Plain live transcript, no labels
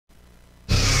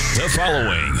The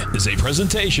following is a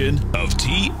presentation of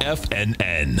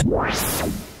TFNN.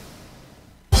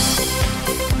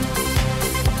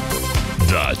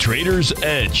 The Trader's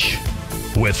Edge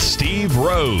with Steve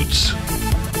Rhodes.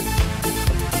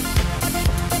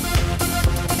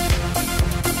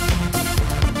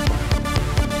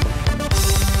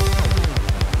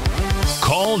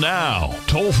 Call now,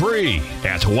 toll free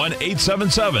at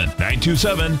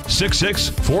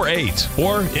 1-877-927-6648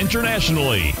 or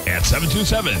internationally at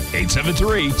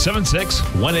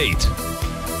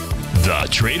 727-873-7618. The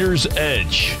Trader's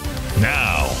Edge.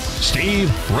 Now, Steve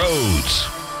Rhodes.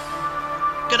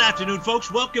 Good afternoon,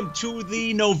 folks. Welcome to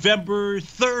the November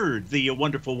 3rd, the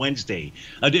wonderful Wednesday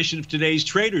edition of today's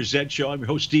Trader's Edge show. I'm your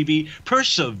host, Stevie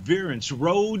Perseverance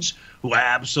Rhodes, who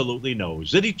absolutely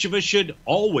knows that each of us should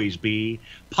always be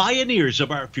pioneers of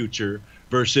our future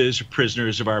versus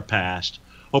prisoners of our past.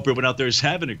 Hope everyone out there is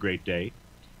having a great day.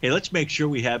 Hey, let's make sure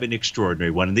we have an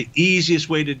extraordinary one. And the easiest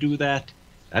way to do that,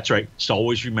 that's right, is to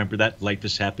always remember that life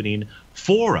is happening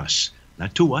for us,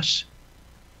 not to us.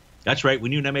 That's right.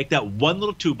 When you make that one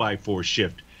little 2x4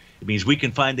 shift, it means we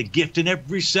can find the gift in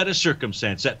every set of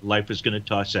circumstance that life is going to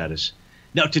toss at us.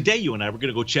 Now, today, you and I, we're going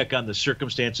to go check on the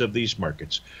circumstance of these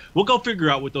markets. We'll go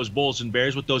figure out what those bulls and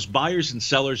bears, what those buyers and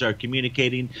sellers are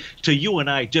communicating to you and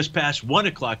I just past 1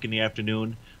 o'clock in the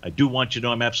afternoon. I do want you to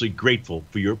know I'm absolutely grateful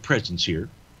for your presence here.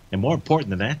 And more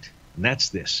important than that, and that's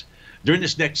this. During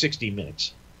this next 60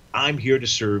 minutes, I'm here to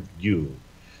serve you.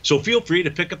 So feel free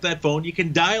to pick up that phone. You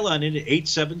can dial on in at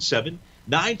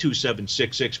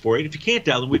 877-927-6648. If you can't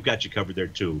dial in, we've got you covered there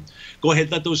too. Go ahead,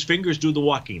 let those fingers do the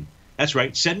walking. That's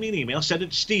right. Send me an email. Send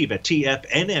it to Steve at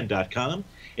TFNN.com.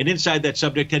 And inside that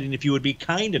subject heading, if you would be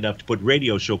kind enough to put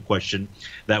radio show question,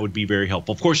 that would be very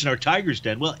helpful. Of course, in our Tiger's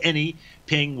Den, well, any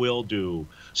ping will do.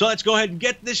 So let's go ahead and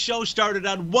get this show started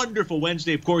on wonderful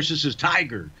Wednesday. Of course, this is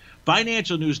Tiger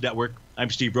Financial News Network. I'm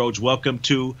Steve Rhodes. Welcome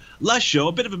to the show.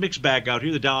 A bit of a mixed bag out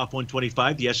here. The Dow off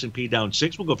 125, the S&P down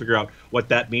 6. We'll go figure out what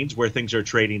that means, where things are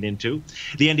trading into.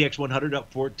 The NDX 100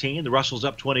 up 14. The Russell's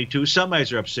up 22.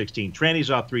 Semis are up 16. Tranny's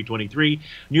off 323.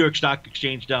 New York Stock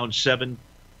Exchange down 7.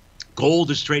 Gold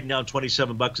is trading down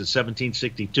 27 bucks at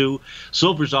 17.62.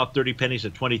 Silver's off 30 pennies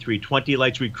at 23.20.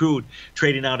 Light sweet crude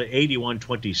trading out at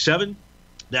 81.27.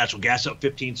 Natural gas up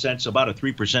 15 cents, about a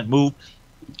 3% move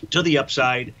to the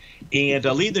upside. And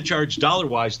lead the charge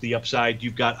dollar-wise to the upside.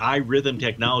 You've got iRhythm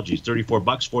Technologies, 34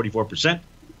 bucks, 44%.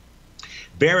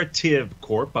 Veritiv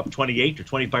Corp up 28 to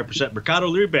 25%. Mercado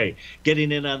Libre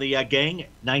getting in on the gang,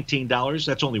 $19.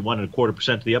 That's only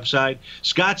 1.25% to the upside.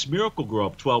 Scott's Miracle-Gro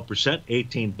up 12%,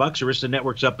 18 bucks. Arista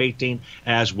Networks up 18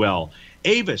 as well.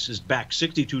 Avis is back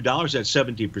 $62 at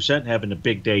 17%, having a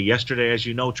big day yesterday. As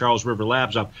you know, Charles River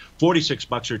Labs up 46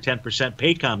 bucks or 10%.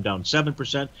 Paycom down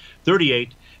 7%,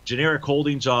 38. Generic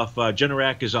Holdings off,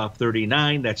 Generac is off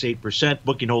 39. That's 8%.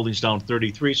 Booking Holdings down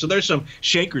 33. So there's some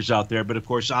shakers out there. But, of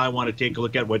course, I want to take a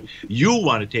look at what you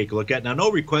want to take a look at. Now, no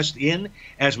request in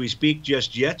as we speak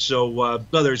just yet. So well,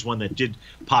 there's one that did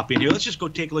pop in here. Let's just go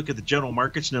take a look at the general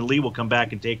markets, and then Lee will come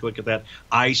back and take a look at that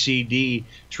ICD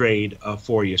trade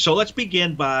for you. So let's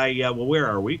begin by, well, where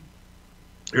are we?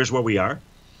 Here's where we are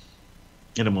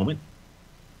in a moment.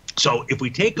 So if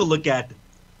we take a look at,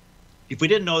 if we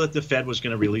didn't know that the Fed was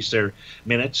going to release their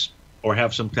minutes or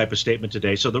have some type of statement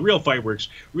today, so the real fireworks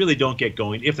really don't get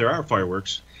going, if there are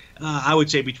fireworks, I would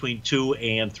say between 2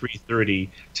 and 3:30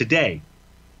 today.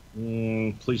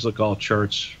 Please look all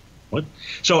charts. What?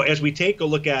 So as we take a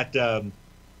look at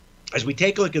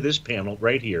this panel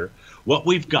right here, what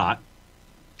we've got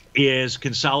is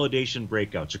consolidation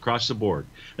breakouts across the board.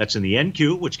 That's in the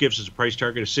NQ, which gives us a price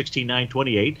target of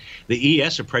 16,928. The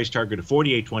ES, a price target of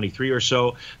 48.23 or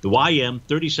so. The YM,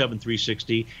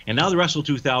 37,360. And now the Russell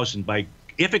 2000,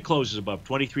 if it closes above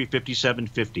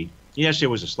 2357.50. Yesterday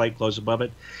was a slight close above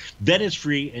it. Then it's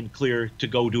free and clear to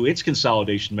go do its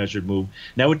consolidation measured move.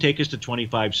 That would take us to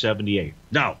 2578.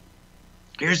 Now,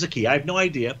 here's the key. I have no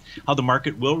idea how the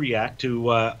market will react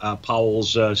to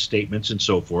Powell's statements and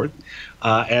so forth.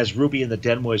 As Ruby in the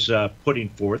Den was putting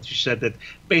forth, she said that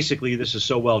basically this is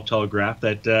so well telegraphed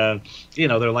that,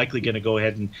 they're likely going to go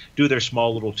ahead and do their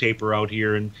small little taper out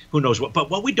here and who knows what.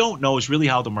 But what we don't know is really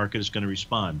how the market is going to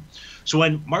respond. So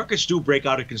when markets do break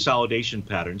out of consolidation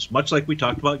patterns, much like we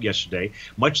talked about yesterday,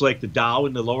 much like the Dow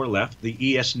in the lower left,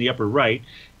 the ES in the upper right,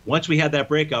 once we had that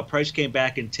breakout, price came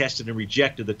back and tested and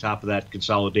rejected the top of that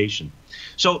consolidation.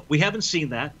 So we haven't seen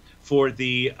that for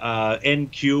the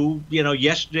NQ,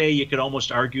 yesterday you could almost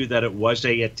argue that it was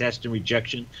a test and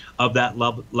rejection of that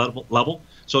level.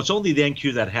 So it's only the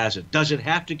NQ that has it. Does it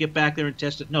have to get back there and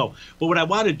test it? No. But what I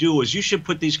want to do is you should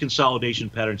put these consolidation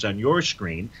patterns on your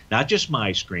screen, not just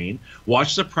my screen.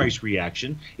 Watch the price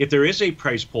reaction. If there is a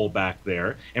price pullback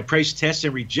there and price tests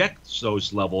and rejects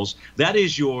those levels, that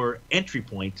is your entry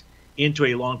point into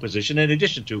a long position, in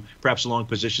addition to perhaps the long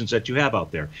positions that you have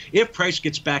out there. If price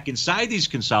gets back inside these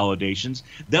consolidations,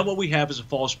 then what we have is a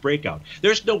false breakout.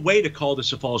 There's no way to call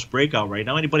this a false breakout right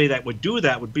now. Anybody that would do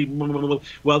that would be,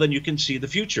 well, then you can see the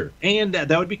future. And that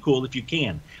would be cool if you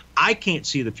can. I can't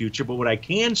see the future, but what I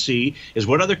can see is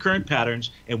what are the current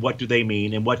patterns and what do they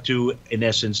mean and what to, in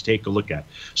essence, take a look at.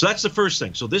 So that's the first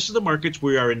thing. So this is the markets.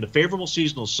 We are in the favorable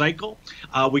seasonal cycle.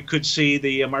 We could see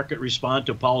the market respond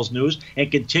to Powell's news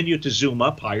and continue to zoom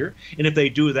up higher. And if they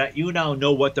do that, you now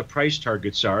know what the price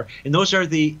targets are. And those are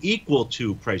the equal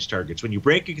to price targets. When you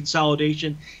break a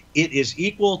consolidation, it is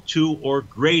equal to or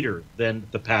greater than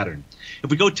the pattern. If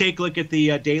we go take a look at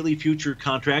the daily future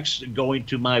contracts, going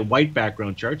to my white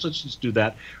background charts, let's just do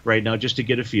that right now just to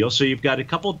get a feel. So you've got a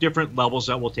couple different levels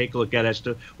that we'll take a look at as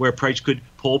to where price could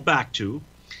pull back to.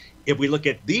 If we look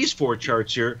at these four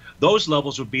charts here, those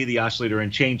levels would be the oscillator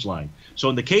and change line. So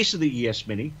in the case of the ES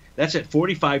Mini, that's at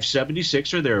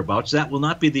 45.76 or thereabouts. That will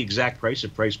not be the exact price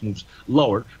if price moves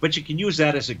lower, but you can use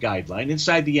that as a guideline.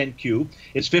 Inside the NQ,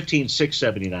 it's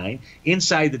 15.679.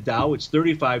 Inside the Dow, it's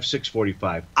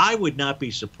 35.645. I would not be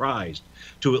surprised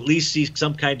to at least see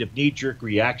some kind of knee-jerk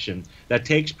reaction that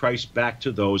takes price back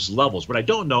to those levels. What I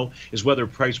don't know is whether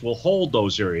price will hold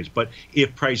those areas. But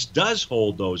if price does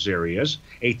hold those areas,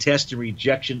 a test and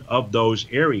rejection of those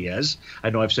areas, I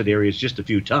know I've said areas just a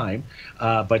few times,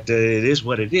 but it is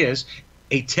what it is,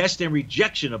 a test and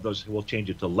rejection of those, we'll change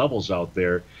it to levels out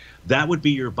there, that would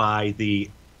be your buy the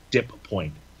dip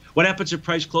point. What happens if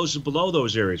price closes below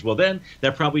those areas? Well, then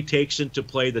that probably takes into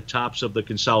play the tops of the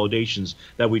consolidations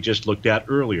that we just looked at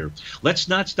earlier. Let's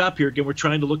not stop here. Again, we're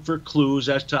trying to look for clues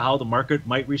as to how the market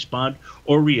might respond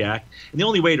or react. And the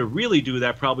only way to really do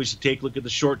that probably is to take a look at the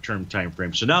short-term time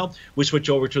frame. So now we switch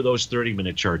over to those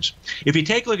 30-minute charts. If you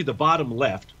take a look at the bottom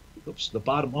left, oops, the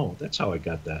bottom, oh, that's how I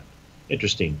got that.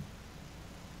 Interesting.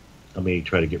 Let me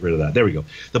try to get rid of that. There we go.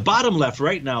 The bottom left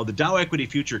right now, the Dow Equity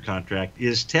Future contract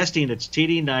is testing its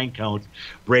TD9 count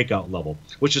breakout level,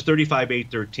 which is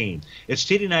 35.813. Its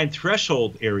TD9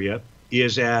 threshold area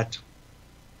is at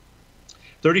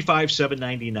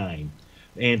 35.799.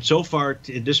 And so far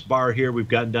in this bar here, we've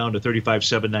gotten down to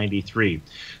 35.793.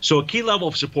 So a key level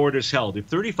of support is held. If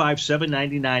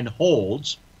 35.799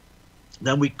 holds,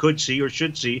 then we could see or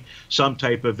should see some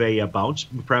type of a bounce.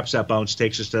 Perhaps that bounce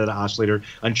takes us to the oscillator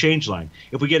on change line.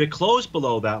 If we get a close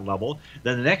below that level,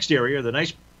 then the next area, the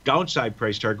nice downside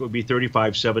price target, would be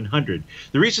 35.700.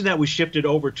 The reason that we shifted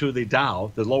over to the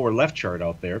Dow, the lower left chart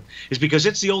out there, is because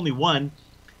it's the only one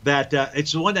that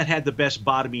it's the one that had the best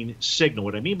bottoming signal.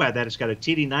 What I mean by that, it's got a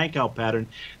TD9 count pattern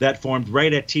that formed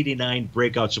right at TD9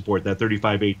 breakout support, that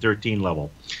 35.813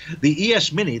 level. The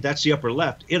ES Mini, that's the upper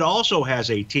left, it also has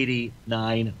a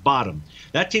TD9 bottom.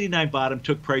 That TD9 bottom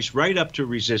took price right up to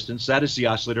resistance. That is the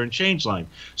oscillator and change line.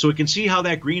 So we can see how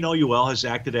that green OUL has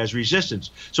acted as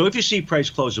resistance. So if you see price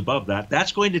close above that,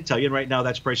 that's going to tell you, and right now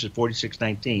that's price at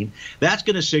 46.19, that's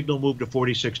going to signal move to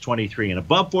 46.23. And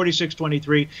above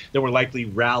 46.23, then we're likely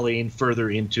rallying further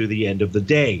into the end of the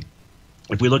day.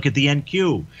 If we look at the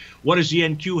NQ, what does the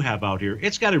NQ have out here?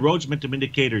 It's got a Rhodes Momentum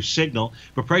Indicator signal,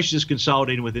 but price is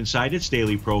consolidating with inside its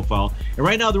daily profile. And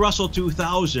right now, the Russell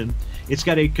 2000, it's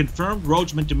got a confirmed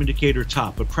Rhodes Momentum Indicator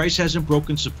top, but price hasn't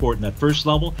broken support. And that first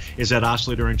level is that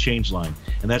oscillator and change line.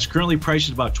 And that's currently priced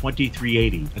at about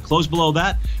 23.80. A close below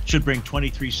that should bring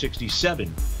 23.67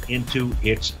 into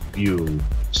its view.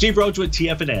 Steve Rhodes with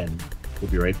TFNN. We'll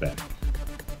be right back.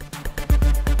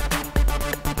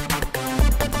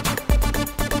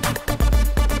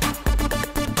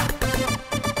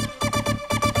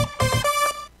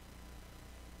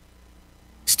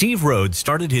 Steve Rhodes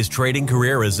started his trading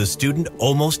career as a student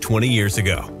almost 20 years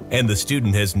ago, and the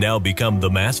student has now become the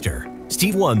master.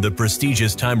 Steve won the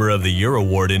prestigious Timer of the Year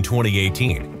award in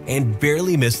 2018 and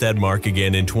barely missed that mark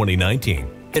again in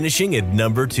 2019, finishing at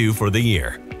number 2 for the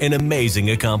year. An amazing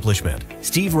accomplishment.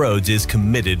 Steve Rhodes is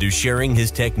committed to sharing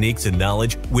his techniques and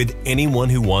knowledge with anyone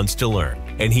who wants to learn,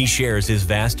 and he shares his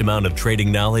vast amount of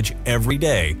trading knowledge every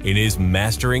day in his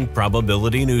Mastering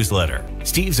Probability newsletter.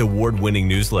 Steve's award-winning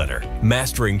newsletter,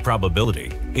 Mastering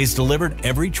Probability, is delivered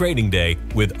every trading day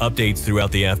with updates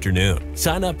throughout the afternoon.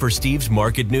 Sign up for Steve's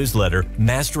market newsletter,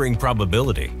 Mastering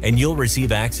Probability, and you'll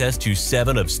receive access to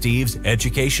 7 of Steve's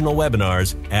educational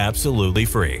webinars absolutely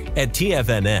free. At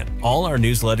TFNN, all our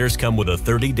newsletters come with a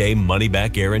 30-day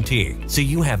money-back guarantee, so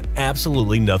you have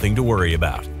absolutely nothing to worry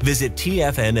about. Visit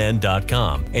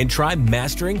TFNN.com and try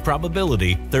Mastering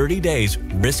Probability 30 days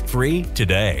risk-free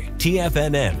today.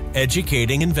 TFNN,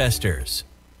 educating investors.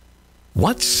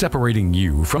 What's separating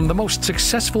you from the most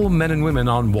successful men and women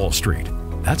on Wall Street?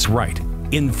 That's right,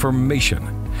 information.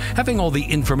 Having all the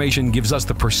information gives us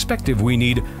the perspective we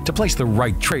need to place the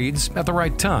right trades at the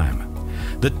right time.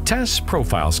 The TAS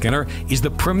Profile Scanner is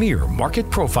the premier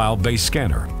market profile-based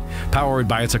scanner. Powered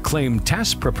by its acclaimed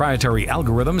TAS proprietary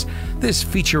algorithms, this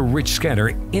feature-rich scanner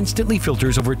instantly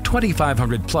filters over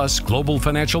 2,500 plus global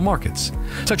financial markets,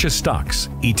 such as stocks,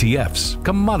 ETFs,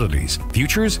 commodities,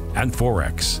 futures, and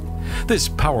Forex. This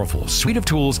powerful suite of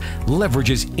tools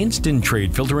leverages instant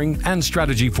trade filtering and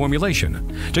strategy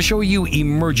formulation to show you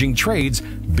emerging trades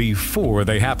before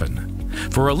they happen.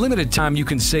 For a limited time, you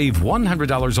can save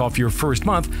 $100 off your first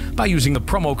month by using the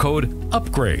promo code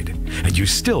UPGRADE, and you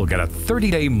still get a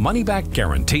 30-day money-back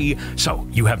guarantee, so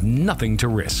you have nothing to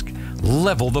risk.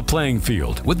 Level the playing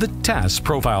field with the TAS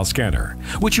Profile Scanner,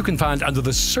 which you can find under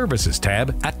the Services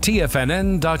tab at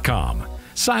TFNN.com.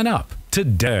 Sign up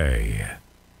today.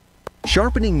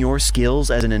 Sharpening your skills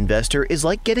as an investor is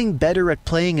like getting better at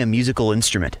playing a musical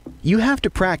instrument. You have to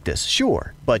practice,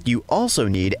 sure, but you also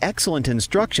need excellent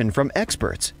instruction from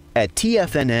experts. At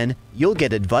TFNN, you'll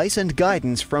get advice and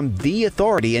guidance from the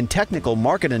authority in technical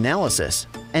market analysis.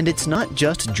 And it's not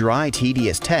just dry,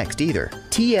 tedious text either.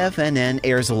 TFNN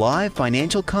airs live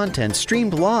financial content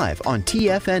streamed live on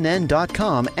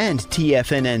TFNN.com and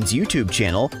TFNN's YouTube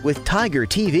channel with Tiger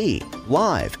TV,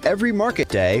 live every market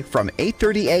day from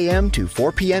 8:30 a.m. to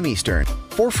 4 p.m. Eastern,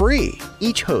 for free.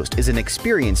 Each host is an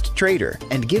experienced trader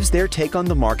and gives their take on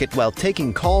the market while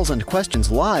taking calls and questions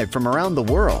live from around the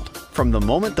world. From the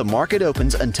moment the market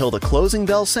opens until the closing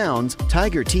bell sounds,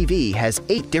 Tiger TV has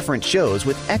 8 different shows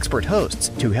with expert hosts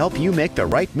to help you make the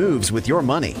right moves with your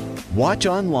money. Watch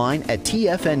online at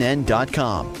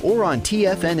TFNN.com or on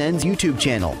TFNN's YouTube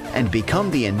channel and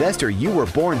become the investor you were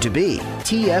born to be.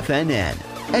 TFNN,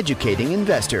 educating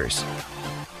investors.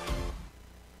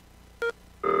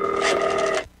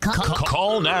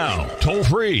 Call now, toll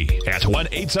free at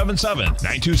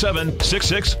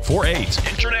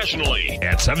 1-877-927-6648. Internationally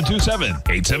at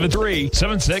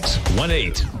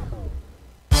 727-873-7618.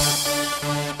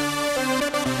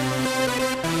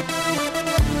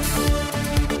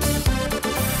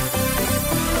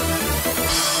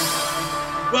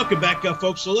 Welcome back,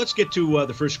 folks. So let's get to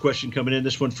the first question coming in.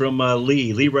 This one from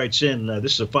Lee. Lee writes in,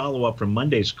 this is a follow-up from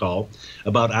Monday's call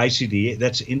about ICD.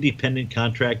 That's independent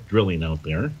contract drilling out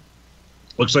there.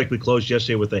 Looks like we closed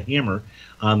yesterday with a hammer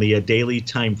on the daily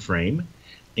time frame,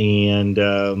 and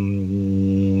I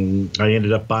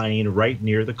ended up buying right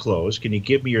near the close. Can you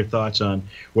give me your thoughts on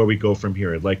where we go from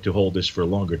here? I'd like to hold this for a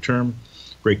longer term.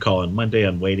 Great call on Monday.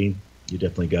 I'm waiting. You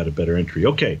definitely got a better entry.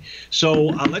 Okay, so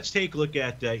let's take a look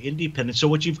at independent. So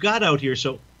what you've got out here,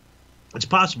 so it's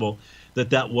possible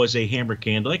that was a hammer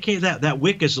candle. Okay, that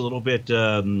wick is a little bit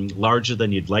larger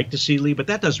than you'd like to see, Lee, but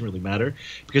that doesn't really matter,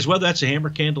 because whether that's a hammer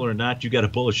candle or not, you got a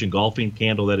bullish engulfing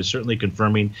candle that is certainly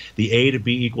confirming the A to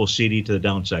B equals CD to the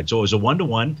downside. So as a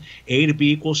 1-to-1, A to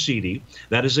B equals CD,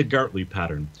 that is a Gartley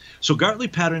pattern. So Gartley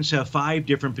patterns have 5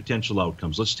 different potential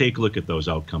outcomes. Let's take a look at those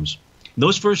outcomes.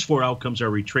 Those first 4 outcomes are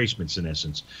retracements in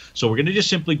essence. So we're going to just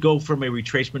simply go from a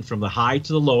retracement from the high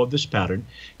to the low of this pattern.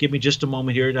 Give me just a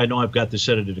moment here. I know I've got this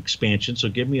set at an expansion, so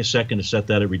give me a second to set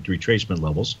that at retracement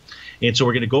levels. And so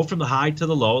we're going to go from the high to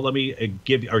the low. Let me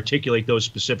articulate those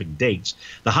specific dates.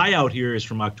 The high out here is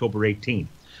from October 18th.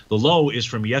 The low is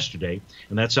from yesterday,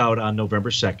 and that's out on November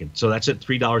 2nd. So that's at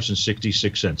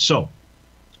 $3.66. So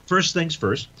first things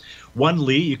first. 1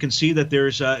 Lee, you can see that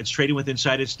there's it's trading with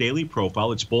inside its daily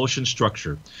profile. It's bullish in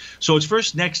structure. So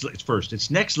its next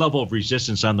level of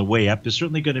resistance on the way up is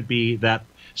certainly going to be that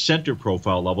center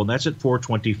profile level, and that's at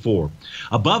 424.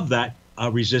 Above that,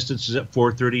 resistance is at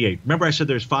 438. Remember, I said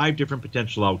there's 5 different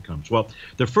potential outcomes. Well,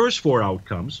 the first 4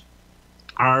 outcomes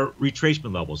are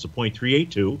retracement levels: the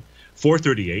 0.382,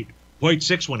 438,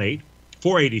 0.618,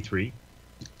 483,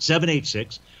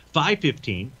 786,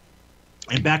 515,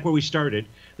 and back where we started,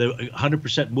 the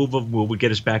 100% move would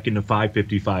get us back into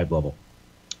 555 level.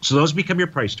 So those become your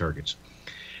price targets.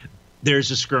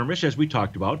 There's a skirmish, as we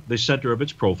talked about, the center of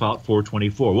its profile at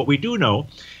 424. What we do know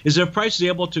is that if price is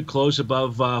able to close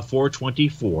above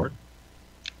 424,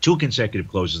 2 consecutive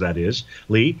closes, that is,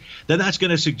 Lee, then that's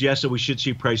going to suggest that we should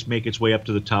see price make its way up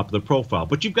to the top of the profile.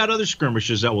 But you've got other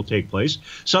skirmishes that will take place.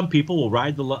 Some people will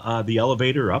ride the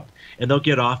elevator up, and they'll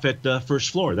get off at the first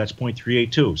floor. That's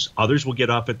 0.382. Others will get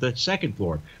off at the second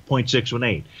floor,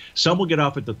 0.618. Some will get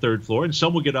off at the third floor, and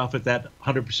some will get off at that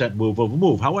 100% move of a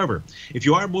move. However, if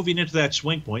you are moving into that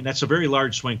swing point, that's a very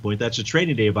large swing point. That's a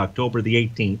trading day of October the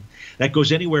 18th. That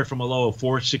goes anywhere from a low of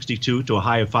 462 to a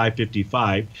high of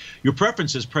 555. Your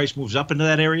preference is price moves up into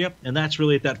that area, and that's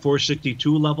really at that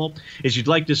 462 level, is you'd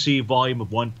like to see volume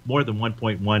of more than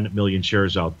 1.1 million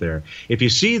shares out there. If you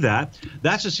see that,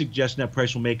 that's a suggestion that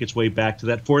price will make its way back to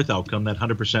that fourth outcome, that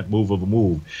 100% move of a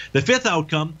move. The fifth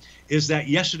outcome is that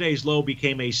yesterday's low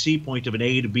became a C point of an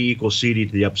A to B equals CD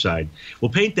to the upside.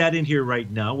 We'll paint that in here right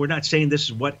now. We're not saying this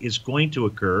is what is going to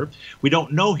occur. We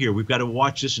don't know here. We've got to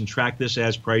watch this and track this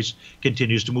as price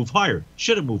continues to move higher.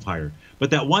 Should it move higher?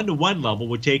 But that 1-to-1 level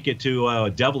would take it to a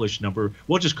devilish number.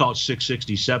 We'll just call it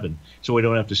 667, so we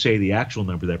don't have to say the actual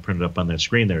number that printed up on that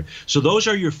screen there. So those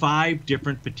are your 5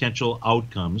 different potential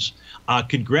outcomes.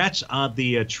 Congrats on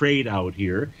the trade out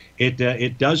here.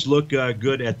 It does look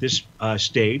good at this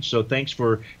stage, so thanks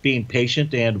for being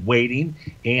patient and waiting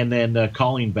and then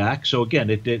calling back. So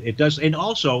again, it does. And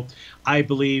also, I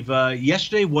believe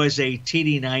yesterday was a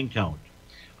TD9 count.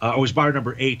 It was bar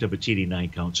number 8 of a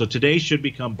TD9 count. So today should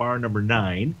become bar number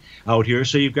 9 out here.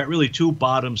 So you've got really 2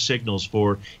 bottom signals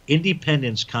for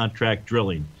independence contract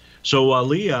drilling. So,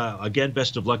 Lee, again,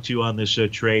 best of luck to you on this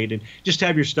trade. And just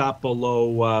have your stop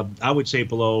below, I would say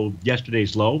below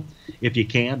yesterday's low. If you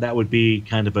can, that would be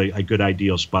kind of a good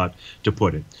ideal spot to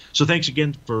put it. So thanks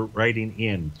again for writing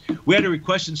in. We had a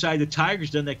request inside the Tigers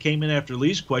Den that came in after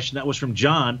Lee's question. That was from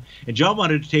John. And John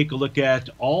wanted to take a look at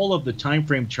all of the time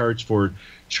frame charts for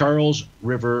Charles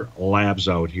River Labs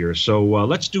out here. So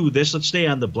let's do this. Let's stay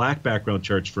on the black background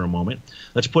charts for a moment.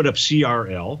 Let's put up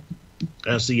CRL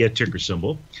as the ticker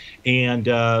symbol. And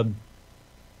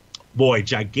boy,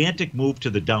 gigantic move to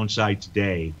the downside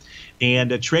today.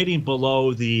 And trading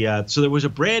below the so there was a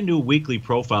brand new weekly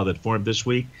profile that formed this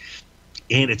week,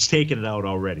 and it's taken it out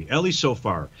already, at least so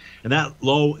far. And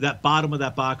that bottom of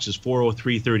that box is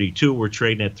 403.32. We're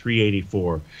trading at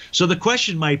 384. So the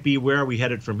question might be, where are we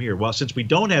headed from here? Well, since we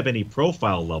don't have any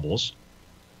profile levels,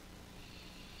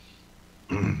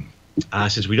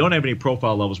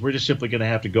 we're just simply going to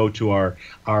have to go to our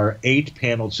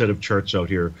 8-paneled set of charts out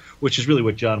here, which is really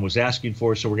what John was asking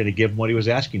for. So we're going to give him what he was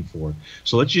asking for.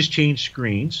 So let's just change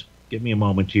screens. Give me a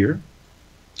moment here.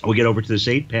 We'll get over to this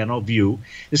 8-panel view.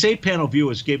 This 8-panel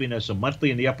view is giving us a monthly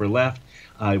in the upper left,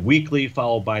 weekly,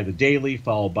 followed by the daily,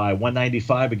 followed by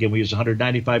 195. Again, we use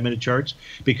 195-minute charts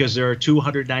because there are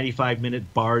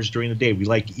 295-minute bars during the day. We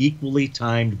like equally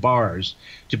timed bars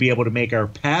to be able to make our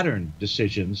pattern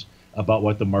decisions about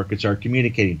what the markets are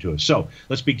communicating to us. So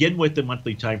let's begin with the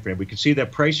monthly time frame. We can see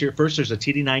that price here. First, there's a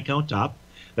TD9 count top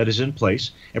that is in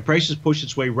place, and price has pushed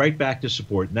its way right back to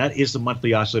support, and that is the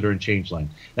monthly oscillator and change line.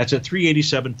 That's at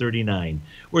 387.39.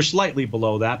 We're slightly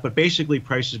below that, but basically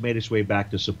price has made its way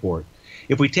back to support.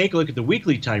 If we take a look at the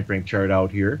weekly time frame chart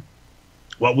out here,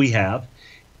 what we have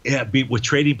with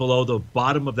trading below the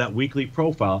bottom of that weekly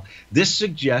profile, this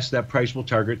suggests that price will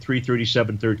target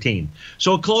 337.13.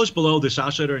 So a close below this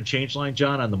oscillator and change line,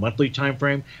 John, on the monthly time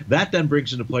frame, that then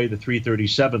brings into play the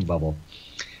 337 level.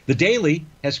 The daily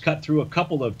has cut through a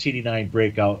couple of TD9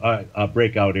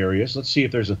 breakout areas. Let's see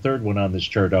if there's a third one on this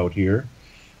chart out here.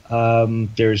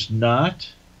 There's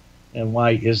not. And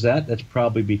why is that? That's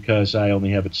probably because I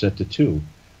only have it set to 2.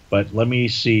 But let me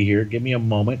see here. Give me a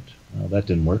moment. That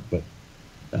didn't work, but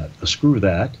screw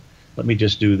that. Let me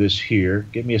just do this here.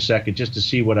 Give me a second just to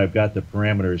see what I've got the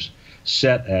parameters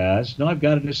set as. No, I've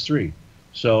got it as 3.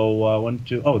 So 1,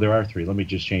 2. Oh, there are 3. Let me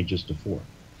just change this to 4.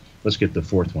 Let's get the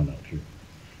fourth one out here.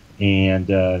 And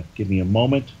give me a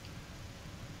moment.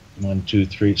 1, 2,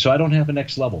 3. So I don't have a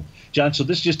next level, John. So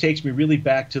this just takes me really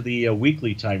back to the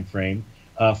weekly time frame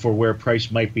for where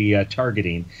price might be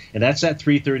targeting, and that's at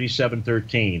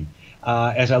 337.13.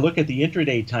 As I look at the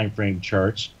intraday time frame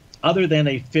charts, other than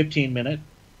a 15-minute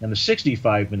and the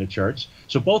 65-minute charts,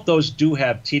 so both those do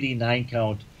have TD9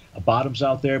 count bottoms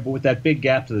out there, but with that big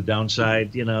gap to the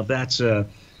downside, you know, that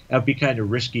would be kind of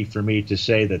risky for me to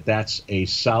say that that's a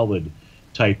solid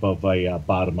type of a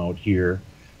bottom out here.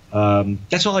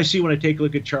 That's all I see when I take a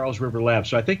look at Charles River Labs.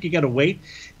 So I think you got to wait.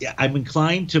 I'm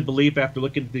inclined to believe after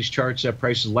looking at these charts that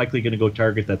price is likely going to go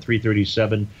target that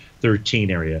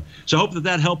 337.13 area. So I hope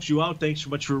that helps you out. Thanks so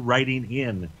much for writing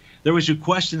in. There was a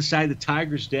request inside the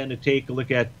Tigers Den to take a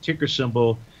look at ticker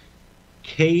symbol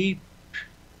KPP.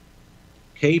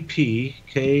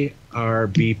 KRBP.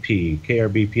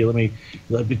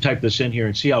 Let me type this in here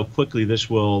and see how quickly this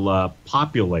will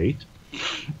populate.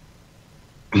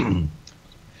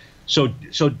 So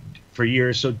for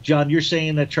years. So John, you're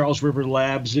saying that Charles River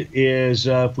Labs is,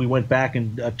 if we went back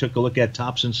and took a look at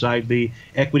tops inside the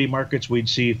equity markets, we'd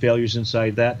see failures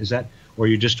inside that. Is that, or are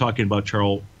you just talking about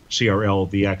CRL,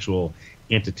 the actual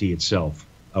entity itself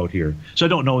out here? So I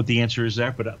don't know what the answer is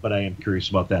there, but I am curious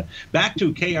about that. Back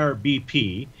to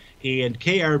KRBP. And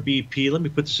KRBP, let me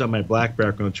put this on my black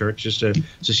background chart just to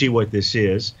see what this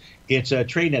is. It's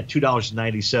trading at $2.97,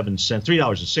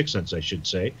 $3.06, I should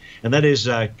say, and that is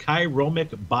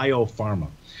Chiromic Biopharma.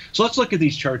 So let's look at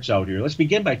these charts out here. Let's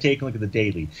begin by taking a look at the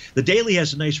daily. The daily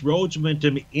has a nice Rhodes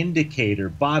momentum indicator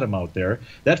bottom out there.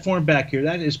 That formed back here.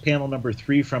 That is panel number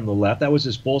 3 from the left. That was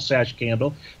this bull sash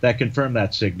candle that confirmed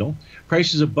that signal.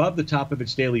 Price is above the top of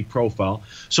its daily profile.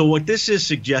 So what this is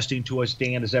suggesting to us,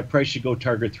 Dan, is that price should go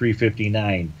target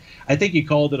 359. I think you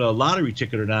called it a lottery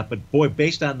ticket or not, but boy,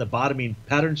 based on the bottoming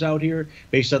patterns out here,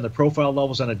 based on the profile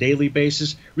levels on a daily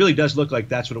basis, really does look like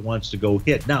that's what it wants to go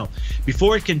hit. Now,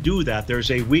 before it can do that,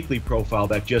 there's a weekly profile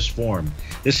that just formed.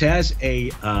 This has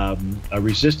a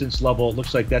resistance level. It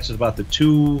looks like that's at about the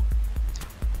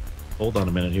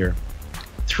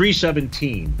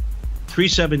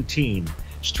 317.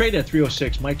 It's traded at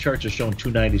 306. My charts are showing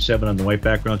 297 on the white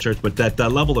background charts, but that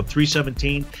level of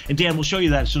 317, and Dan, we'll show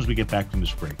you that as soon as we get back from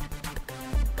this break.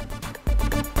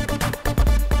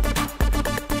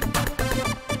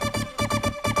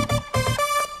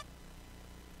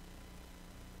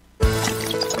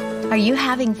 Are you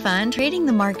having fun trading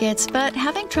the markets but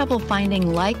having trouble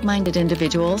finding like-minded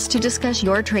individuals to discuss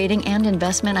your trading and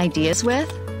investment ideas with?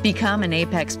 Become an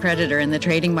apex predator in the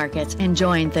trading markets and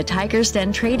join the Tiger's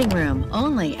Den Trading Room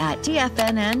only at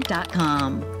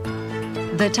TFNN.com.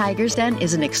 The Tiger's Den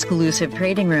is an exclusive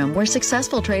trading room where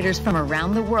successful traders from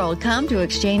around the world come to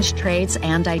exchange trades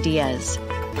and ideas.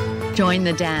 Join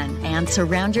the den and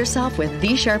surround yourself with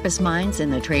the sharpest minds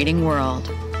in the trading world.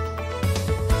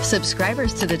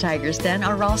 Subscribers to the Tiger's Den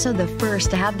are also the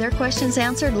first to have their questions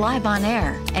answered live on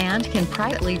air and can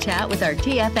privately chat with our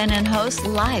TFNN hosts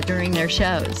live during their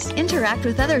shows. Interact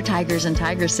with other Tigers and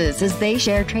Tigresses as they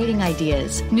share trading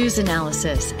ideas, news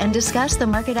analysis, and discuss the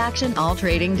market action all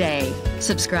trading day.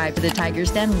 Subscribe to the Tiger's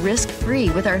Den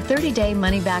risk-free with our 30-day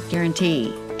money-back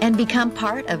guarantee and become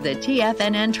part of the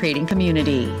TFNN trading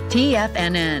community.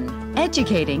 TFNN,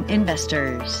 educating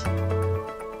investors.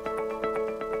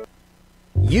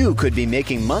 You could be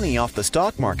making money off the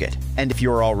stock market. And if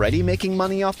you're already making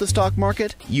money off the stock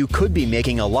market, you could be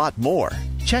making a lot more.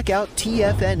 Check out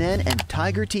TFNN and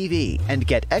Tiger TV and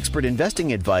get expert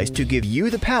investing advice to give you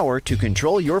the power to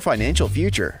control your financial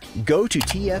future. Go to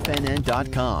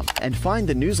TFNN.com and find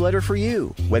the newsletter for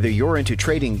you. Whether you're into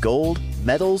trading gold,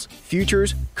 metals,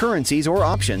 futures, currencies, or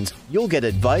options, you'll get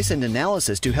advice and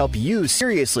analysis to help you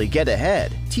seriously get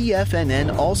ahead.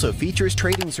 TFNN also features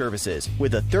trading services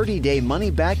with a 30-day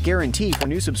money-back guarantee for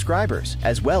new subscribers,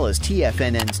 as well as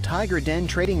TFNN's Tiger Den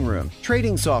Trading Room,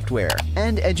 trading software,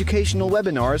 and educational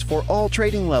webinars for all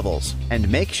trading levels. And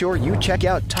make sure you check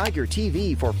out Tiger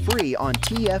TV for free on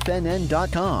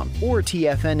TFNN.com or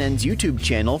TFNN's YouTube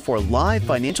channel for live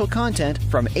financial content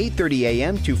from 8:30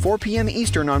 a.m. to 4 p.m.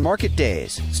 Eastern on market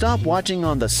days. Stop watching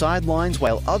on the sidelines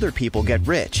while other people get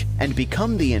rich and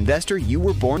become the investor you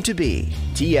were born to be.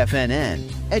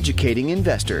 TFNN, educating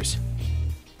investors.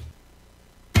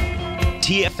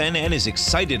 TFNN is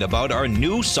excited about our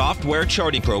new software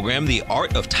charting program, The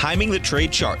Art of Timing the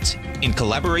Trade Charts. In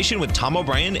collaboration with Tom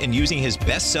O'Brien and using his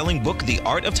best-selling book, The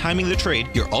Art of Timing the Trade,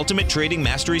 Your Ultimate Trading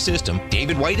Mastery System,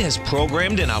 David White has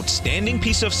programmed an outstanding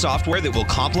piece of software that will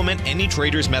complement any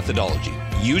trader's methodology.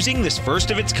 Using this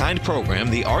first-of-its-kind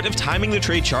program, The Art of Timing the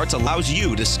Trade Charts allows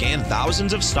you to scan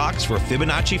thousands of stocks for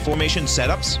Fibonacci formation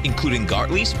setups, including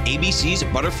Gartley's, ABC's,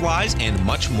 butterflies, and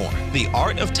much more. The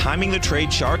Art of Timing the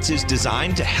Trade Charts is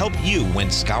designed to help you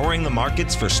when scouring the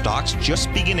markets for stocks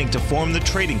just beginning to form the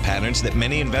trading patterns that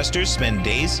many investors spend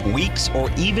days, weeks,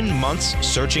 or even months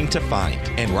searching to find.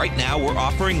 And right now, we're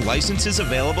offering licenses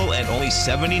available at only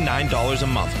 $79 a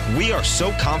month. We are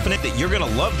so confident that you're going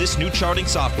to love this new charting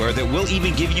software that will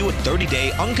even give you a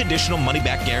 30-day unconditional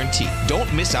money-back guarantee.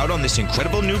 Don't miss out on this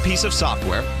incredible new piece of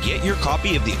software. Get your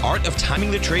copy of The Art of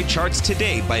Timing the Trade Charts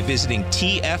today by visiting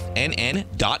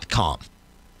TFNN.com.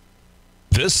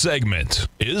 This segment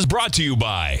is brought to you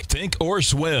by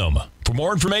Thinkorswim. For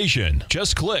more information,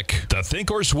 just click the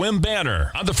Thinkorswim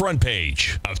banner on the front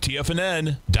page of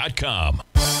TFNN.com.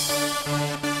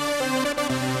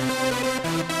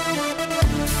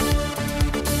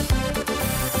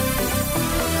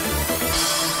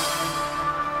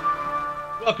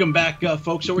 Welcome back,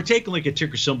 folks. So we're taking a look at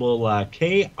ticker symbol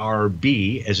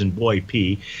KRB, as in boy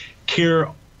P,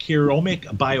 Cheromic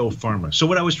Biopharma. So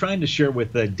what I was trying to share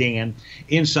with Dan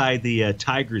inside the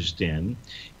Tiger's Den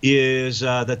is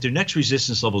that their next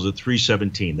resistance level is at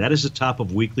 317. That is the top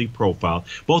of weekly profile.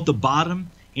 Both the bottom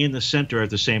and the center are at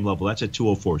the same level. That's at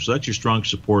 204. So that's your strong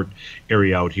support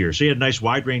area out here. So you had a nice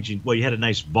wide-ranging, well, you had a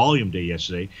nice volume day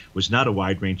yesterday. It was not a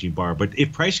wide-ranging bar. But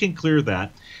if price can clear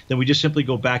that, then we just simply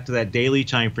go back to that daily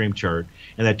time frame chart,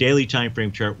 and that daily time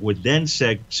frame chart would then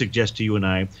suggest to you and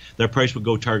I that price would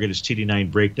go target its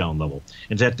TD9 breakdown level,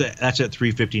 and that's at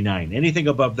 359. Anything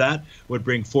above that would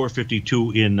bring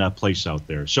 452 in place out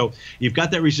there. So you've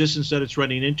got that resistance that it's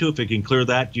running into. If it can clear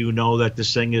that, you know that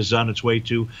this thing is on its way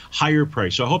to higher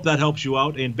price. So I hope that helps you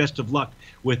out, and best of luck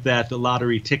with that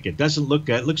lottery ticket. It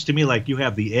looks to me like you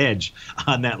have the edge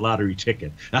on that lottery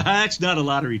ticket. That's not a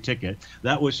lottery ticket.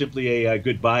 That was simply a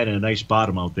good buy and a nice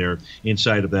bottom out there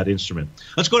inside of that instrument.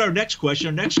 Let's go to our next question.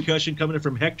 Our next question coming in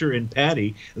from Hector and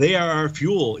Patty. They are our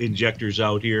fuel injectors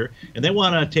out here, and they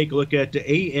want to take a look at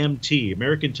AMT,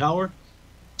 American Tower,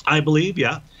 I believe,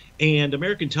 yeah. And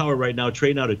American Tower right now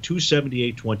trading out at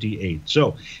 278.28.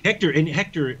 So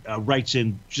Hector writes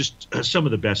in just some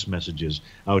of the best messages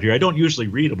out here. I don't usually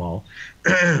read them all.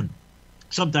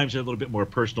 Sometimes they're a little bit more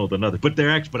personal than others,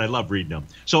 but I love reading them.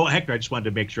 So Hector, I just wanted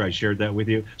to make sure I shared that with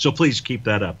you. So please keep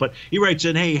that up. But he writes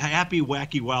in, "Hey, happy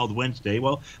wacky wild Wednesday."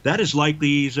 Well, that is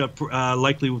likely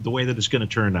the way that it's going to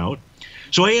turn out.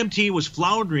 So AMT was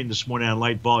floundering this morning on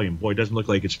light volume. Boy, it doesn't look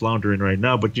like it's floundering right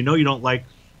now, but you know you don't like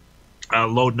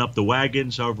loading up the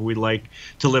wagons, however we like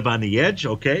to live on the edge,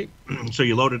 okay? So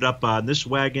you loaded up on this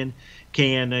wagon.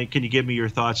 Can you give me your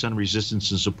thoughts on resistance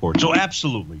and support? So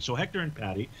absolutely. So Hector and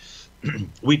Patty,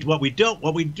 what we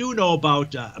do know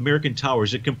about American Tower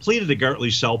is it completed a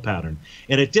Gartley cell pattern,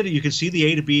 and it did it. You can see the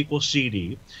A to B equals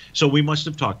CD. So we must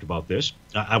have talked about this.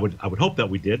 I would hope that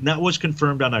we did, and that was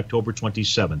confirmed on October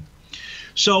 27th.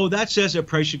 So that says that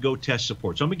price should go test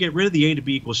support. So I'm going to get rid of the A to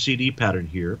B equals CD pattern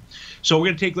here. So we're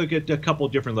going to take a look at a couple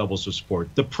of different levels of support.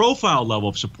 The profile level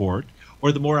of support,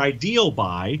 or the more ideal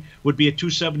buy, would be at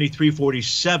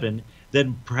 273.47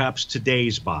 than perhaps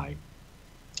today's buy.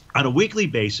 On a weekly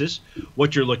basis,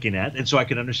 what you're looking at, and so I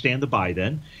can understand the buy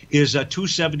then, is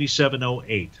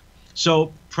 277.08.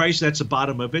 So price, that's the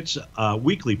bottom of its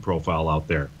weekly profile out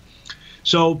there.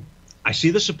 So I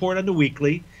see the support on the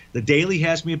weekly. The daily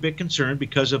has me a bit concerned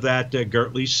because of that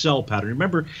Gartley sell pattern.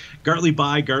 Remember, Gartley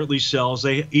buy, Gartley sells,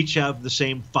 they each have the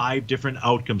same 5 different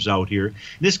outcomes out here. In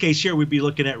this case here, we'd be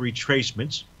looking at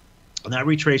retracements. And that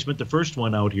retracement, the first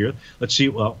one out here, let's see,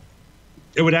 well,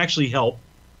 it would actually help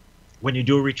when you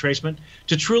do a retracement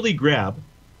to truly grab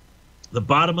the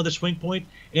bottom of the swing point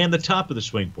and the top of the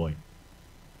swing point.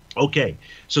 Okay,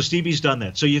 so Stevie's done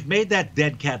that. So you've made that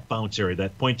dead cat bounce area,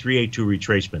 that 0.382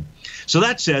 retracement. So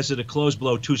that says that a close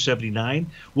below 279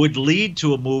 would lead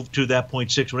to a move to that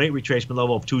 0.618 retracement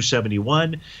level of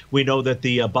 271. We know that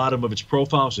the bottom of its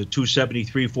profile is at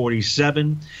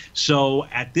 273.47. So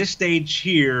at this stage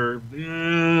here,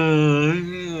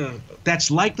 that's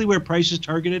likely where price is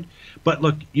targeted. But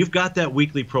look, you've got that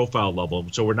weekly profile level,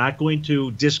 so we're not going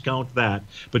to discount that,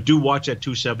 but do watch at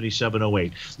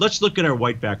 277.08. Let's look at our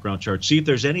white background chart, see if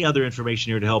there's any other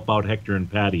information here to help out Hector and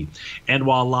Patty. And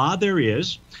voila, there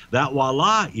is. That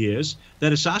voila is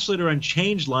that its oscillator on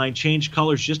change line changed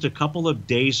colors just a couple of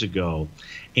days ago.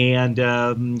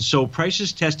 And so price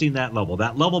is testing that level.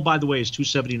 That level, by the way, is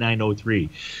 279.03.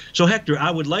 So, Hector,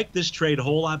 I would like this trade a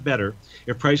whole lot better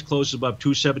if price closes above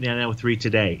 279.03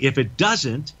 today. If it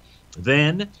doesn't,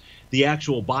 then the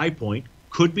actual buy point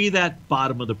could be that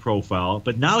bottom of the profile.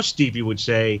 But now Stevie would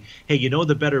say, hey, you know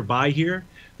the better buy here?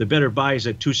 The better buy is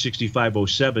at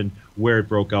 265.07, where it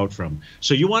broke out from.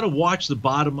 So you want to watch the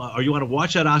bottom, or you want to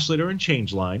watch that oscillator and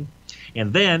change line.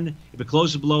 And then if it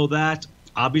closes below that,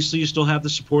 obviously you still have the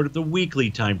support of the weekly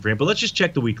time frame. But let's just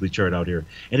check the weekly chart out here.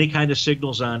 Any kind of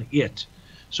signals on it.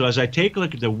 So as I take a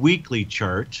look at the weekly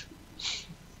chart,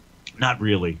 not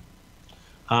really.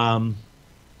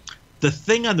 The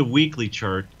thing on the weekly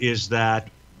chart is that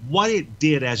what it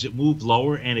did as it moved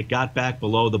lower and it got back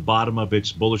below the bottom of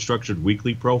its bullish structured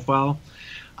weekly profile,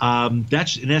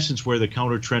 that's in essence where the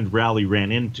counter trend rally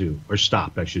ran into, or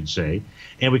stopped, I should say.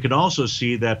 And we can also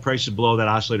see that price is below that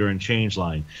oscillator and change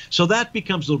line. So that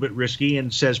becomes a little bit risky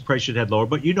and says price should head lower.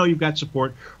 But you know you've got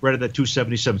support right at that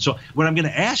 277. So what I'm going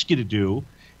to ask you to do,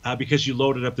 because you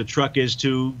loaded up the truck, is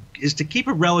to keep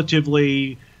a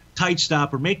relatively tight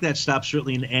stop, or make that stop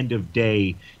certainly an end of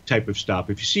day type of stop.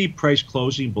 If you see price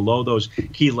closing below those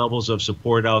key levels of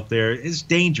support out there, it's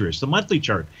dangerous. The monthly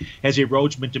chart has a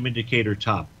Rhodes momentum indicator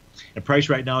top. And price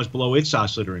right now is below its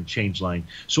oscillator and change line.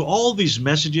 So all these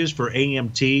messages for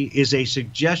AMT is a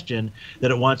suggestion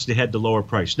that it wants to head to lower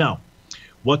price. Now,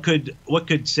 what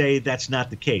could say that's not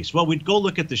the case? Well, we'd go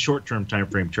look at the short-term time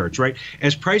frame charts, right?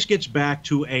 As price gets back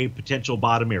to a potential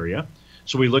bottom area,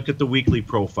 so we looked at the weekly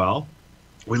profile,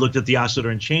 we looked at the oscillator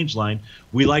and change line,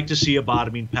 we like to see a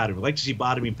bottoming pattern. We like to see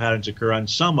bottoming patterns occur on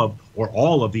some of or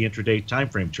all of the intraday time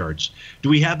frame charts. Do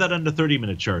we have that on the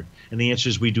 30-minute chart? And the answer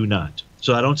is we do not.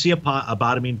 So I don't see a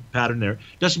bottoming pattern there.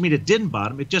 Doesn't mean it didn't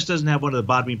bottom. It just doesn't have one of the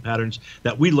bottoming patterns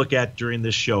that we look at during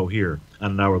this show here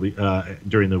on an hourly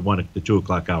during the 2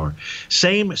 o'clock hour.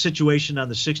 Same situation on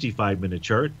the 65-minute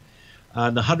chart.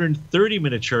 On the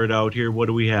 130-minute chart out here, what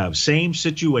do we have? Same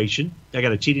situation. I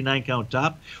got a TD9 count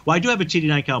top. Well, I do have a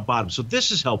TD9 count bottom, so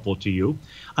this is helpful to you.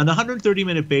 On the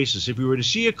 130-minute basis, if we were to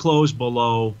see a close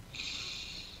below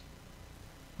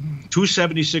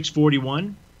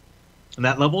 276.41, and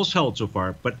that level is held so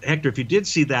far. But, Hector, if you did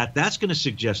see that, that's going to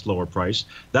suggest lower price.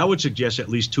 That would suggest at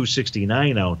least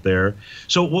 269 out there.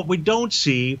 So what we don't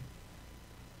see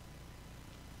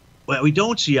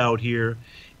out here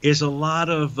is a lot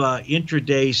of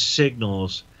intraday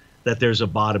signals that there's a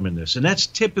bottom in this. And that's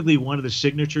typically one of the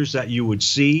signatures that you would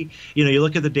see. You know, you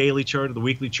look at the daily chart or the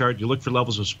weekly chart, you look for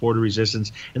levels of support or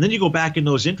resistance, and then you go back in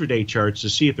those intraday charts to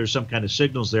see if there's some kind of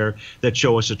signals there that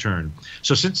show us a turn.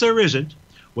 So since there isn't,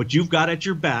 what you've got at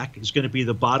your back is going to be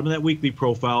the bottom of that weekly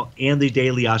profile and the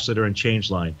daily oscillator and change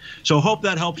line. So I hope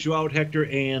that helps you out, Hector,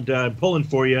 and I'm pulling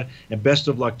for you, and best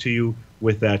of luck to you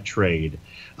with that trade.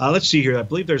 Let's see here. I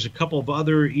believe there's a couple of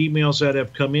other emails that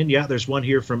have come in. Yeah, there's one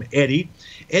here from Eddie.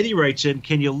 Eddie writes in,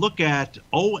 can you look at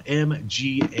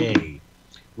OMGA?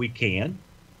 We can.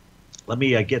 Let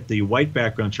me get the white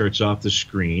background charts off the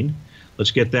screen. Let's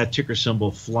get that ticker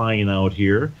symbol flying out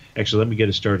here. Actually, let me get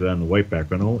it started on the white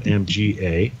background.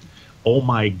 OMGA. Oh,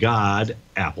 my God,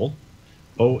 Apple.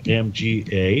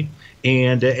 OMGA.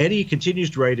 And Eddie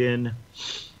continues to write in,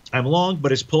 I'm long,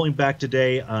 but it's pulling back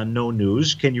today on no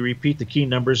news. Can you repeat the key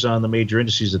numbers on the major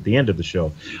indices at the end of the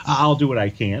show? I'll do what I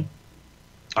can.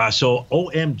 So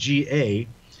OMGA,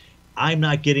 I'm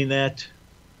not getting that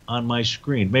on my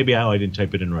screen. Maybe I didn't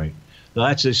type it in right. Well,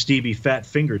 that's a Stevie Fat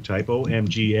Finger type,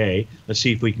 OMGA. Let's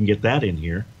see if we can get that in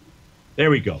here. There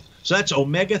we go. So that's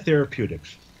Omega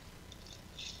Therapeutics.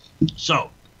 So,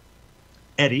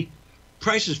 Eddie,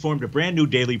 price has formed a brand new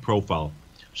daily profile.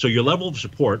 So your level of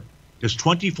support is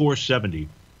 2470.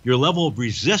 Your level of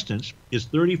resistance is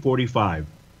 3045.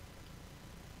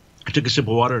 I took a sip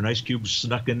of water, an ice cube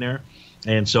snuck in there.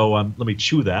 And so let me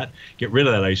chew that, get rid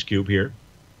of that ice cube here,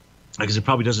 because it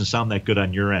probably doesn't sound that good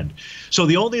on your end. So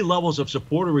the only levels of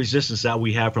support or resistance that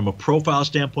we have from a profile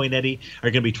standpoint, Eddie, are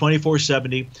going to be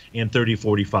 2470 and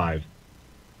 3045.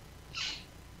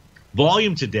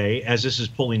 Volume today, as this is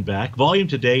pulling back, volume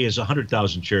today is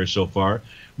 100,000 shares so far,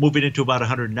 moving into about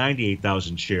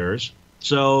 198,000 shares.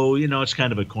 So, you know, it's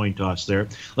kind of a coin toss there.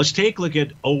 Let's take a look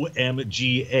at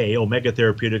OMGA, Omega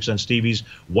Therapeutics, on Stevie's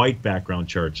white background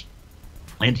charts.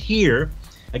 And here,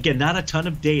 again, not a ton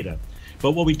of data,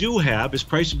 but what we do have is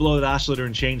price below that oscillator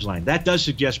and change line. That does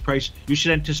suggest price, you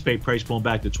should anticipate price pulling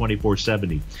back to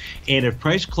 2470. And if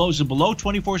price closes below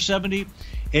 2470,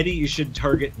 Eddie, you should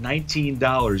target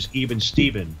 $19 even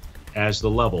Steven as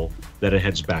the level that it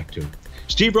heads back to.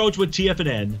 Steve Rhodes with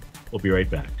TFNN. We'll be right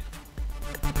back.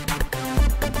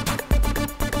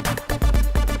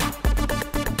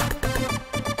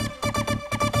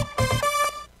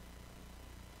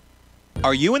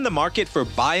 Are you in the market for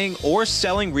buying or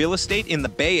selling real estate in the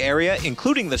Bay Area,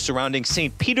 including the surrounding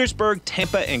St. Petersburg,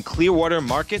 Tampa, and Clearwater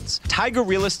markets? Tiger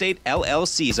Real Estate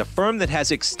LLC is a firm that has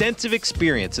extensive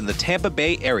experience in the Tampa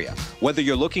Bay area. Whether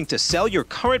you're looking to sell your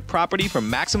current property for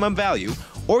maximum value,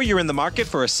 or you're in the market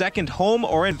for a second home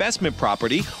or investment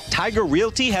property, Tiger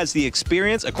Realty has the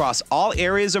experience across all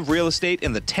areas of real estate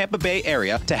in the Tampa Bay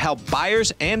area to help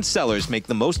buyers and sellers make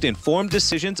the most informed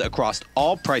decisions across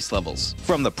all price levels.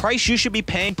 From the price you should be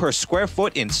paying per square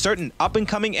foot in certain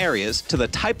up-and-coming areas to the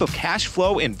type of cash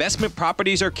flow investment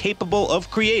properties are capable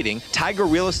of creating, Tiger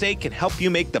Real Estate can help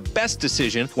you make the best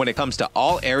decision when it comes to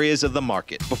all areas of the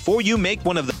market. Before you make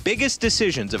one of the biggest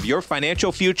decisions of your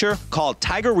financial future, call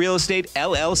Tiger Real Estate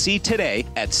LLC today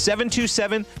at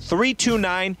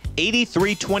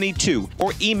 727-329-8322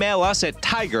 or email us at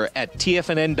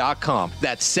tiger@tfnn.com.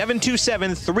 That's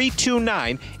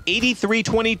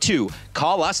 727-329-8322.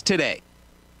 Call us today.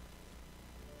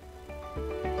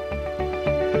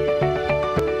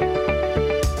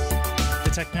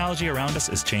 The technology around us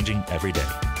is changing every day.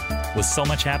 With so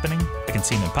much happening, it can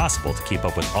seem impossible to keep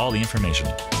up with all the information.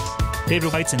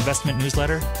 David White's investment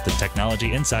newsletter, The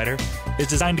Technology Insider, is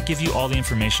designed to give you all the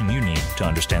information you need to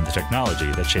understand the technology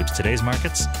that shapes today's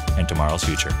markets and tomorrow's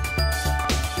future.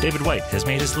 David White has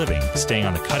made his living staying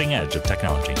on the cutting edge of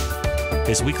technology.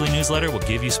 His weekly newsletter will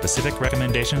give you specific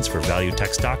recommendations for value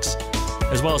tech stocks,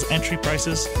 as well as entry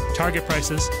prices, target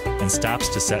prices, and stops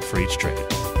to set for each trade.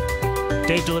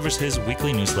 Dave delivers his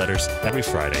weekly newsletters every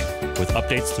Friday with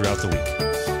updates throughout the week.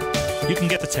 You can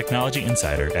get the Technology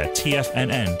Insider at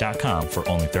TFNN.com for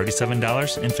only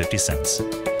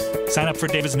 $37.50. Sign up for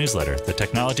David's newsletter, The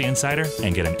Technology Insider,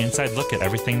 and get an inside look at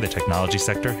everything the technology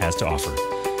sector has to offer.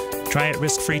 Try it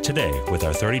risk-free today with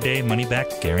our 30-day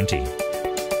money-back guarantee.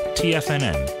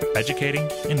 TFNN, educating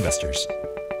investors.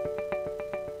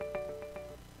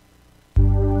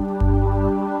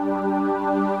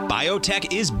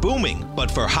 Biotech is booming,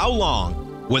 but for how long?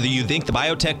 Whether you think the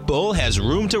biotech bull has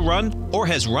room to run or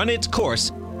has run its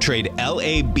course, trade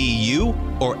LABU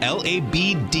or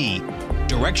LABD.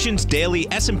 Direction's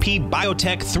daily S&P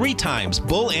Biotech 3 times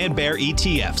bull and bear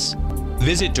ETFs.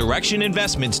 Visit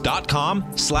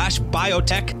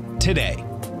directioninvestments.com/biotech today.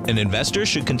 An investor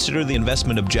should consider the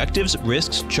investment objectives,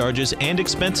 risks, charges, and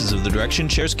expenses of the Direction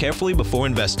shares carefully before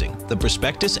investing. The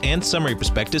prospectus and summary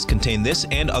prospectus contain this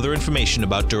and other information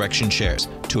about Direction shares.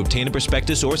 To obtain a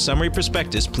prospectus or summary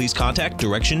prospectus, please contact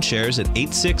Direction shares at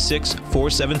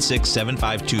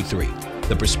 866-476-7523.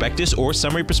 The prospectus or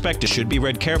summary prospectus should be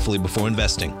read carefully before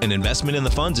investing. An investment in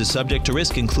the funds is subject to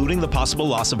risk, including the possible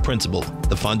loss of principal.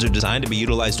 The funds are designed to be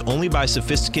utilized only by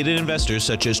sophisticated investors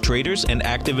such as traders and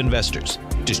active investors.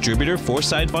 Distributor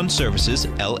Foreside Fund Services,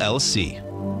 LLC.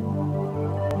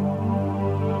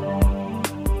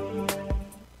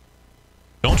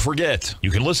 Don't forget, you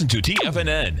can listen to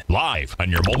TFNN live on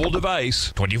your mobile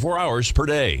device 24 hours per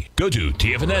day. Go to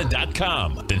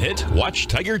TFNN.com, then hit Watch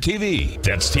Tiger TV.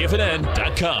 That's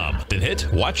TFNN.com, then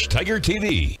hit Watch Tiger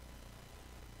TV.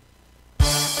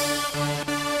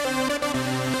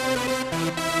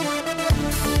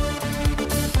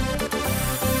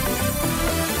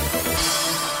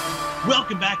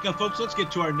 Welcome back, folks. Let's get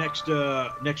to our next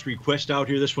request out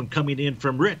here. This one coming in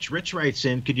from Rich. Rich writes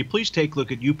in, could you please take a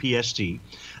look at UPST?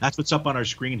 That's what's up on our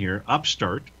screen here.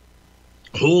 Upstart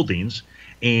Holdings.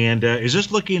 And is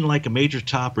this looking like a major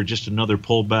top or just another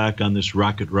pullback on this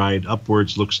rocket ride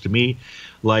upwards? Looks to me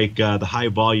like the high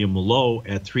volume low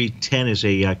at 310 is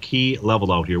a key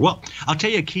level out here. Well, I'll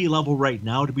tell you a key level right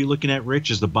now to be looking at,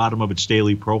 Rich, is the bottom of its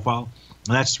daily profile.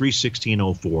 And that's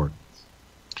 316.04.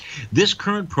 This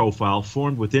current profile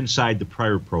formed with inside the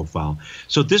prior profile.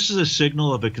 So this is a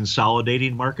signal of a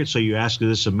consolidating market. So you ask, is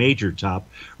this a major top?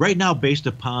 Right now, based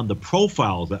upon the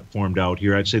profile that formed out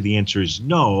here, I'd say the answer is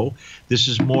no. This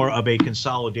is more of a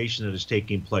consolidation that is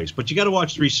taking place. But you got to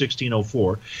watch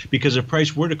 316.04 because if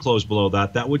price were to close below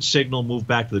that, that would signal move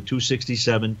back to the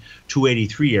 267,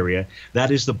 283 area.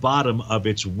 That is the bottom of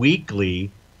its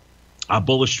weekly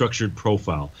bullish structured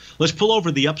profile. Let's pull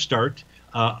over the Upstart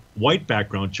white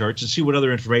background charts and see what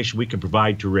other information we can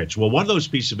provide to Rich. Well, one of those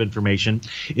pieces of information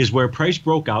is where price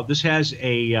broke out. This has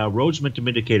a Rhodes Momentum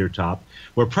Indicator top.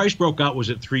 Where price broke out was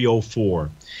at 304.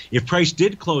 If price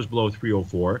did close below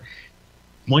 304,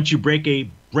 once you break a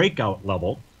breakout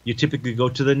level, you typically go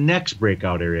to the next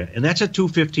breakout area, and that's at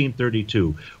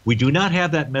 215.32. We do not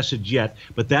have that message yet,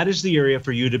 but that is the area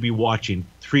for you to be watching,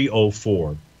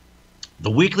 304.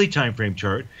 The weekly time frame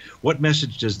chart, what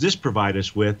message does this provide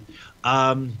us with?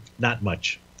 Not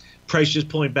much. Price just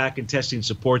pulling back and testing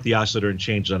support, the oscillator and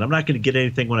change zone. I'm not going to get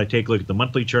anything when I take a look at the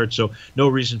monthly chart, so no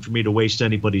reason for me to waste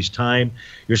anybody's time.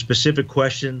 Your specific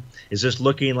question, is this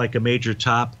looking like a major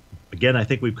top? Again, I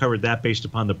think we've covered that based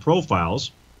upon the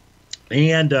profiles.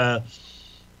 And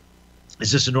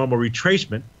is this a normal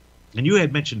retracement? And you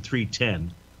had mentioned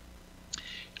 310.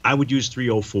 I would use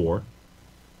 304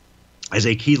 as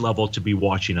a key level to be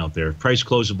watching out there. If price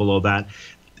closes below that,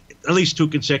 at least 2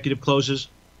 consecutive closes,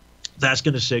 that's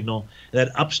going to signal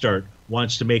that Upstart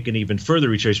wants to make an even further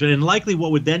retracement. And likely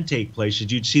what would then take place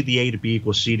is you'd see the A to B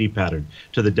equals CD pattern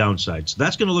to the downside. So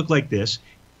that's going to look like this.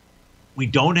 We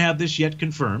don't have this yet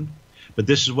confirmed, but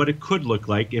this is what it could look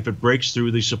like if it breaks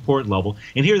through the support level.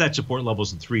 And here that support level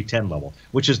is the 310 level,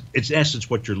 which is, in essence,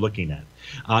 what you're looking at.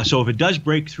 So if it does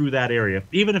break through that area,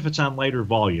 even if it's on lighter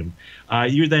volume,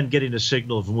 you're then getting a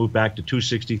signal of a move back to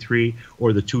 263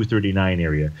 or the 239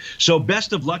 area. So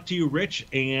best of luck to you, Rich,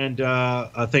 and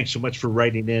thanks so much for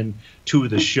writing in to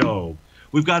the show.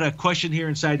 We've got a question here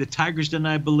inside the Tigers Den,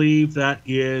 I believe. That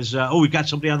is, we've got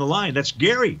somebody on the line. That's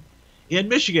Gary in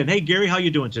Michigan. Hey, Gary, how you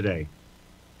doing today?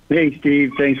 Hey,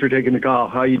 Steve. Thanks for taking the call.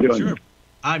 How you doing? Sure.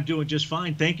 I'm doing just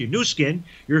fine, thank you. New Skin,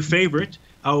 your favorite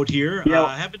out here,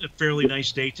 having a fairly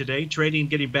nice day today. Trading,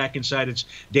 getting back inside its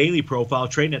daily profile,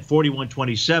 trading at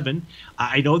 41.27.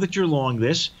 I know that you're long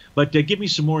this, but give me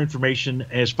some more information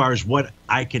as far as what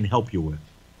I can help you with.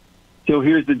 So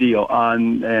here's the deal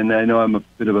and I know I'm a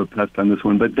bit of a pest on this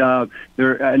one, but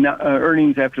there are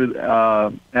earnings after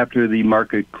the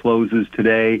market closes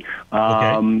today.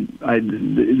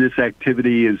 This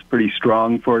activity is pretty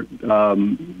strong for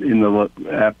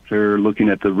after looking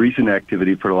at the recent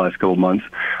activity for the last couple of months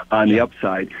on the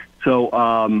upside. So,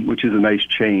 which is a nice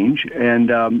change. And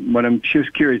what I'm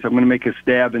just curious, I'm going to make a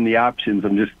stab in the options.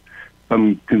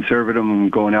 I'm conservative. I'm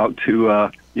going out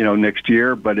to next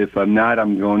year. But if I'm not,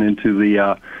 I'm going into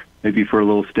the maybe for a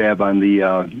little stab on the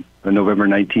November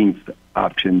 19th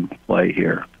option play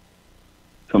here.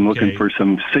 So I'm looking for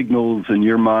some signals in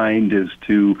your mind as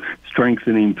to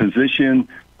strengthening position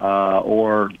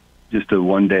or just a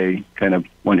one-day kind of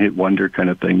one-hit wonder kind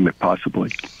of thing,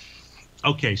 possibly.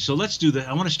 Okay, so let's do that.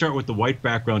 I want to start with the white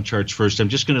background charts first. I'm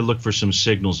just going to look for some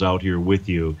signals out here with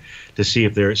you to see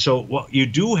if there. So what you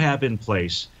do have in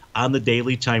place on the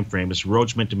daily time frame is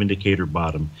Rhodes Momentum Indicator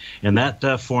bottom, and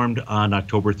that formed on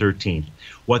October 13th.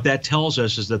 What that tells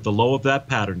us is that the low of that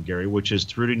pattern, Gary, which is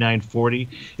 39.40,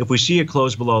 if we see a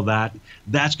close below that,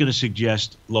 that's going to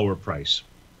suggest lower price.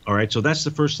 All right, so that's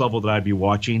the first level that I'd be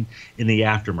watching in the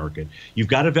aftermarket. You've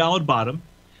got a valid bottom.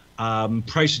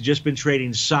 Price has just been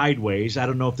trading sideways. I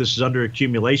don't know if this is under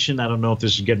accumulation. I don't know if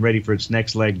this is getting ready for its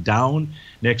next leg down,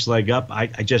 next leg up. I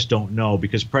just don't know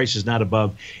because price is not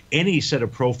above any set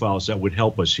of profiles that would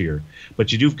help us here.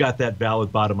 But you do got that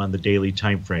valid bottom on the daily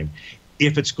time frame.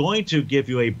 If it's going to give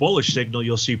you a bullish signal,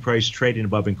 you'll see price trading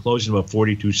above and closing above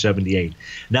 42.78.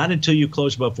 Not until you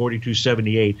close above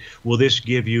 42.78 will this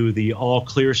give you the all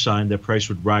clear sign that price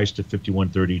would rise to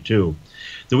 51.32.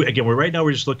 Again, right now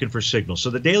we're just looking for signals. So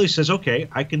the daily says, okay,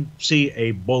 I can see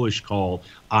a bullish call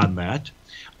on that.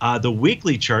 The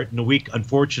weekly chart in the week,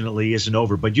 unfortunately, isn't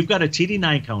over, but you've got a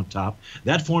TD9 count top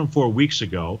that formed 4 weeks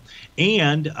ago,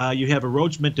 and you have a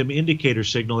Rhodes Momentum Indicator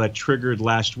signal that triggered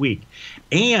last week.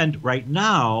 And right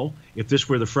now, if this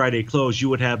were the Friday close, you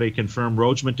would have a confirmed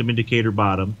Rhodes Momentum Indicator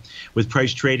bottom with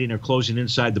price trading or closing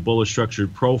inside the bullish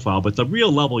structured profile. But the real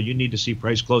level you need to see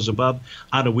price close above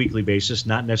on a weekly basis,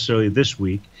 not necessarily this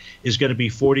week, is going to be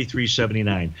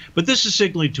 43.79. But this is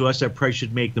signaling to us that price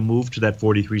should make the move to that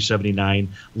 43.79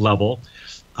 level.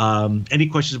 Any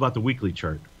questions about the weekly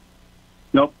chart?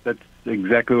 Nope, that's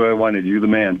exactly what I wanted. You're the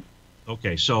man.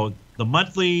 Okay, so the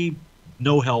monthly,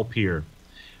 no help here.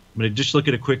 I'm going to just look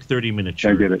at a quick 30-minute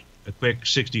chart. I get it. A quick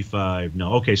 65.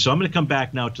 No. Okay, so I'm going to come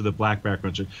back now to the black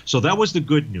background chart. So that was the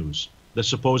good news, the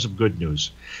supposed good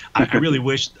news. I really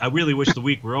wish the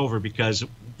week were over because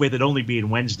with it only being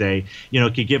Wednesday,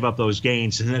 it could give up those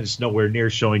gains, and then it's nowhere near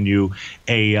showing you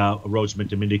a Rhodes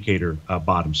Momentum Indicator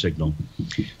bottom signal.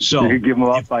 So you could give them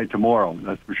up by tomorrow,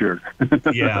 that's for sure.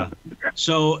 Yeah.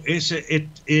 So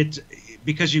it's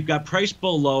because you've got price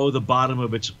below the bottom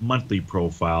of its monthly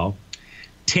profile,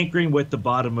 tinkering with the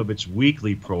bottom of its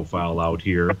weekly profile out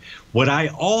here. What I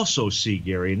also see,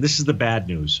 Gary, and this is the bad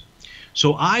news.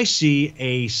 So I see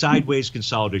a sideways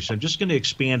consolidation. I'm just going to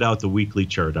expand out the weekly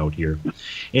chart out here.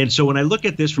 And so when I look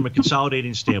at this from a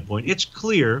consolidating standpoint, it's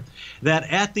clear that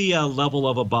at the level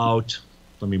of about,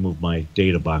 let me move my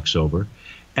data box over,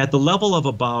 at the level of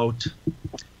about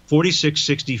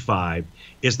 46.65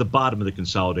 is the bottom of the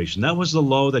consolidation. That was the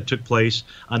low that took place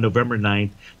on November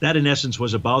 9th. That, in essence,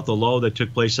 was about the low that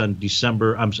took place on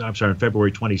on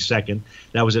February 22nd.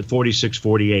 That was at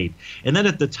 46.48. And then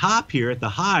at the top here, at the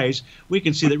highs, we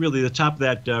can see that really the top of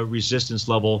that resistance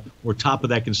level or top of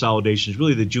that consolidation is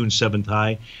really the June 7th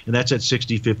high, and that's at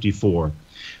 60.54.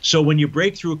 So when you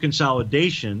break through a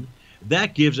consolidation,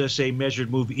 that gives us a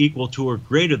measured move equal to or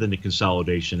greater than the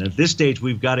consolidation. At this stage,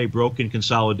 we've got a broken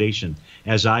consolidation,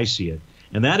 as I see it.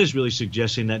 And that is really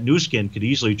suggesting that New Skin could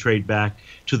easily trade back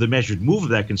to the measured move of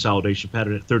that consolidation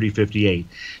pattern at 30.58.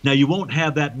 Now, you won't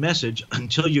have that message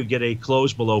until you get a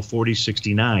close below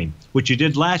 40.69, which you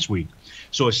did last week.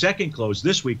 So a second close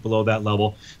this week below that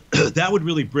level, that would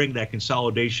really bring that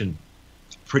consolidation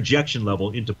projection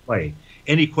level into play.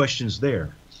 Any questions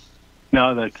there?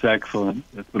 No, that's excellent.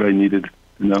 That's what I needed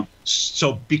to know.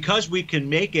 So because we can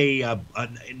make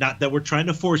not that we're trying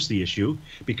to force the issue,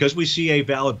 because we see a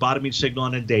valid bottoming signal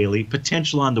on a daily,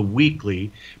 potential on the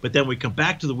weekly, but then we come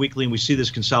back to the weekly and we see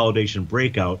this consolidation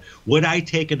breakout, would I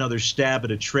take another stab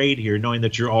at a trade here knowing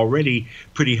that you're already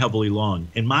pretty heavily long?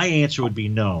 And my answer would be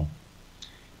no.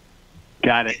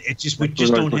 Got it. It's just we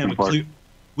just don't have a clear,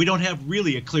 we don't have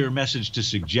really a clear message to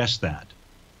suggest that.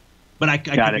 But I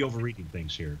could be overreading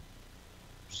things here.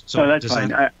 So that's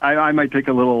fine. I might take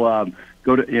a little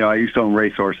go to, I used to own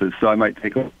racehorses, so I might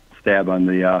take a stab on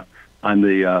the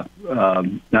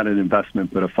not an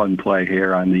investment but a fun play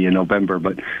here on the November.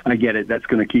 But I get it. That's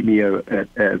going to keep me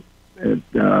from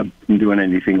doing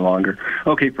anything longer.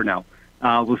 Okay, for now.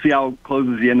 We'll see how it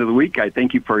closes the end of the week. I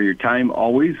thank you for your time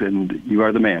always, and you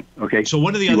are the man. Okay. So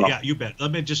one of the other, yeah, you bet.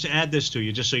 Let me just add this to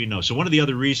you, just so you know. So one of the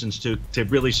other reasons to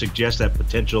really suggest that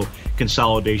potential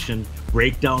consolidation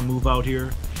breakdown move out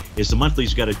here is the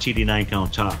monthly's got a TD9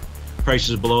 count top. Price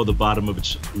is below the bottom of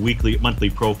its monthly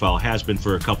profile, has been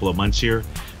for a couple of months here.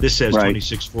 This says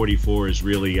 2644 is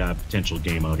really a potential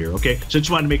game out here. Okay, so just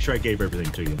wanted to make sure I gave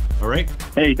everything to you. All right.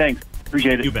 Hey, thanks.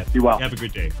 Appreciate it. You bet. Be well. Have a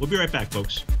good day. We'll be right back,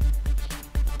 folks.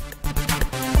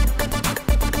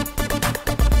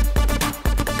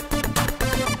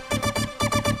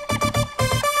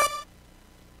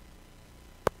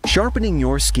 Sharpening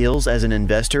your skills as an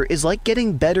investor is like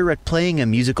getting better at playing a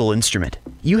musical instrument.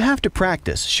 You have to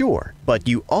practice, sure, but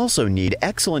you also need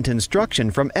excellent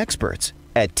instruction from experts.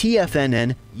 At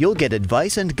TFNN, you'll get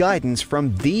advice and guidance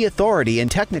from the authority in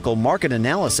technical market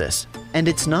analysis. And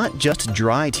it's not just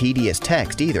dry, tedious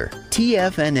text either.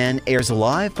 TFNN airs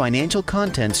live financial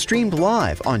content streamed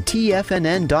live on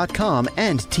TFNN.com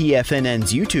and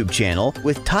TFNN's YouTube channel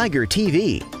with Tiger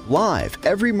TV, live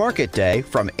every market day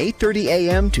from 8:30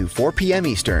 a.m. to 4 p.m.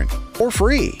 Eastern, for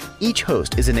free. Each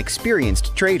host is an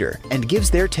experienced trader and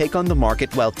gives their take on the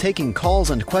market while taking calls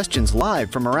and questions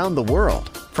live from around the world.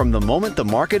 From the moment the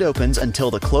market opens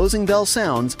until the closing bell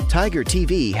sounds, Tiger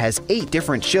TV has 8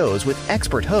 different shows with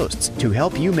expert hosts to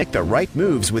help you make the right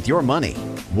moves with your money.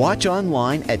 Watch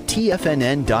online at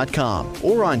TFNN.com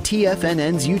or on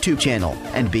TFNN's YouTube channel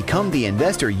and become the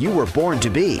investor you were born to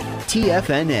be.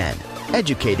 TFNN,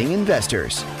 educating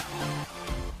investors.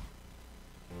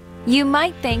 You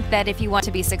might think that if you want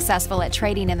to be successful at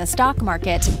trading in the stock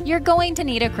market, you're going to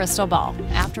need a crystal ball.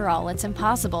 After all, it's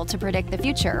impossible to predict the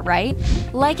future, right?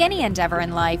 Like any endeavor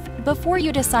in life, before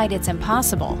you decide it's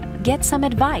impossible, get some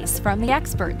advice from the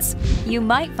experts. You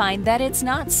might find that it's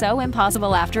not so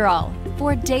impossible after all.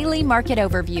 For daily market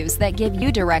overviews that give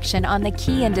you direction on the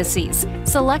key indices,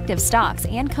 selective stocks,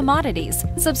 and commodities,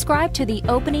 subscribe to the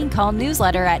Opening Call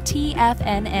newsletter at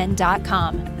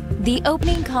TFNN.com. The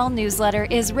Opening Call newsletter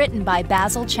is written by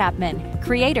Basil Chapman,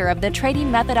 creator of the trading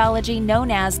methodology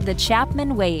known as the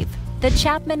Chapman Wave. The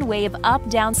Chapman Wave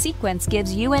up-down sequence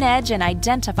gives you an edge in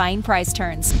identifying price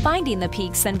turns, finding the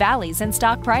peaks and valleys in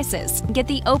stock prices. Get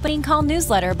the Opening Call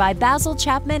newsletter by Basil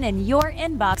Chapman in your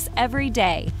inbox every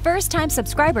day. First-time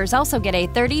subscribers also get a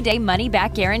 30-day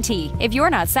money-back guarantee. If you're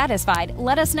not satisfied,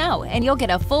 let us know, and you'll get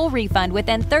a full refund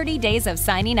within 30 days of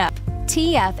signing up.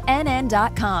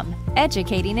 TFNN.com,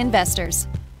 educating investors.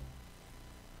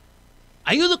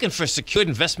 Are you looking for a secured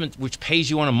investment which pays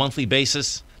you on a monthly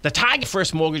basis? The Tiger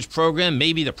First Mortgage Program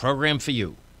may be the program for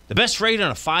you. The best rate on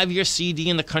a 5-year CD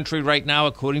in the country right now,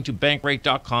 according to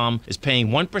Bankrate.com, is paying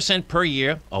 1% per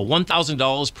year or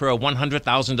 $1,000 per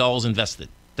 $100,000 invested.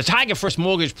 The Tiger First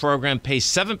Mortgage Program pays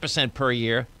 7% per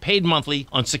year, paid monthly,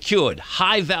 on secured,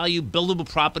 high-value, buildable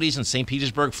properties in St.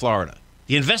 Petersburg, Florida.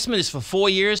 The investment is for 4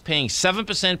 years, paying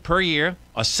 7% per year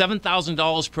or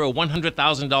 $7,000 per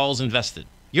 $100,000 invested.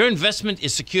 Your investment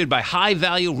is secured by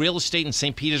high-value real estate in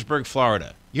St. Petersburg,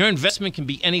 Florida. Your investment can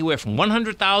be anywhere from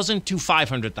 $100,000 to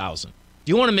 $500,000. Do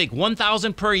you want to make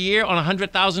 $1,000 per year on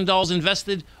 $100,000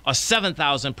 invested or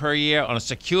 $7,000 per year on a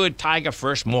secured Tiger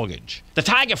First mortgage? The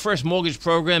Tiger First Mortgage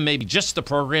Program may be just the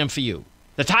program for you.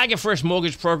 The Tiger First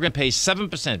Mortgage Program pays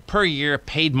 7% per year,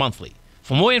 paid monthly.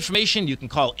 For more information, you can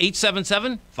call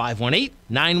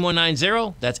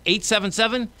 877-518-9190. That's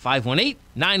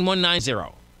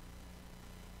 877-518-9190.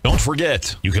 Don't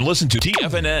forget, you can listen to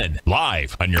TFNN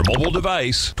live on your mobile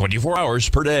device 24 hours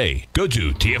per day. Go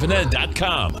to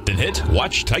TFNN.com, then hit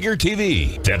Watch Tiger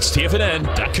TV. That's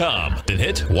TFNN.com, then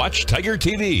hit Watch Tiger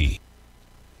TV.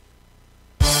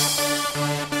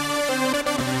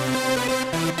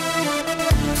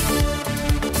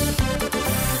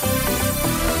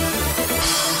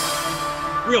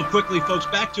 Real quickly, folks,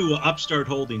 back to Upstart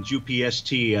Holdings,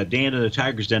 UPST. Dan in the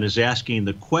Tiger's Den is asking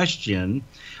the question.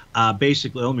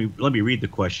 Basically, let me read the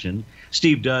question.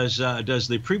 Steve, does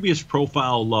the previous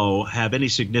profile low have any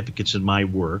significance in my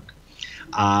work?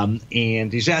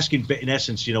 And he's asking, in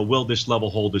essence, will this level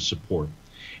hold its support?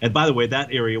 And by the way, that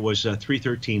area was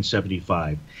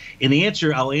 313.75. And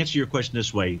I'll answer your question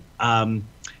this way.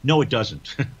 No, it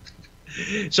doesn't.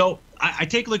 So I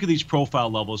take a look at these profile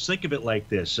levels. Think of it like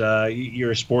this.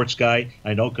 You're a sports guy.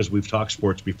 I know because we've talked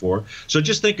sports before. So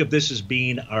just think of this as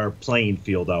being our playing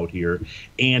field out here.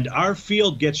 And our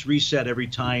field gets reset every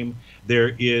time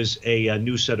there is a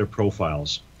new set of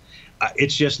profiles.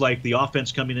 It's just like the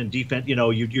offense coming in, defense.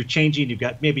 You're changing. You've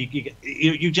got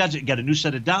you got a new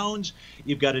set of downs.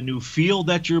 You've got a new field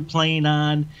that you're playing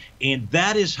on, and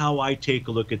that is how I take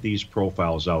a look at these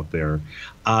profiles out there.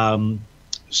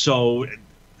 So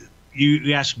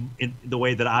you ask in the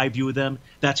way that I view them.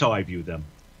 That's how I view them.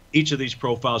 Each of these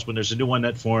profiles, when there's a new one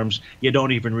that forms, you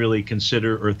don't even really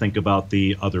consider or think about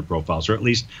the other profiles, or at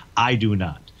least I do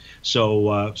not.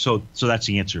 So that's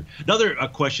the answer. Another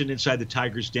question inside the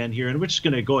Tiger's Den here, and we're just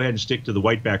going to go ahead and stick to the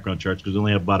white background charts because we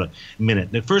only have about a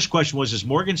minute. The first question was, is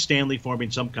Morgan Stanley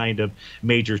forming some kind of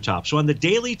major top? So on the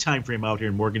daily time frame out here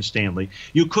in Morgan Stanley,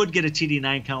 you could get a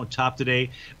TD9 count top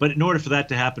today, but in order for that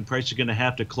to happen, price is going to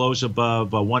have to close above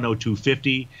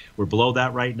 102.50. We're below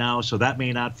that right now, so that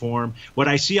may not form. What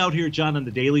I see out here, John, on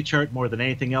the daily chart more than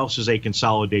anything else is a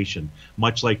consolidation,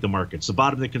 much like the markets. The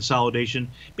bottom of the consolidation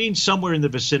being somewhere in the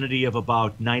vicinity of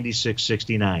about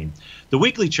 96.69. The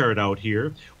weekly chart out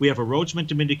here, we have a Rhodes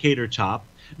Momentum Indicator top.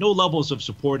 No levels of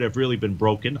support have really been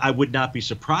broken. I would not be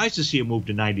surprised to see a move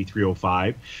to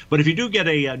 93.05. But if you do get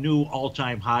a new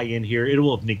all-time high in here, it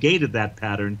will have negated that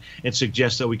pattern and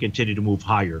suggest that we continue to move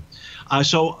higher.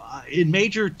 In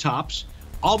major tops,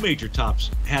 all major tops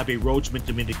have a Rhodes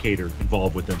Momentum Indicator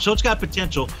involved with them. So it's got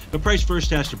potential, but price first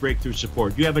has to break through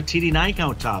support. You have a TD9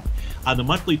 count top on the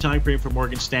monthly time frame for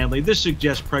Morgan Stanley. This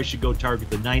suggests price should go target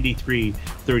the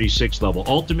 93.36 level.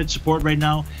 Ultimate support right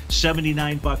now,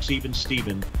 $79 even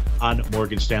Steven on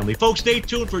Morgan Stanley. Folks, stay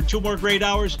tuned for 2 more great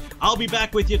hours. I'll be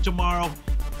back with you tomorrow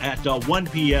at 1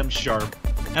 p.m. sharp.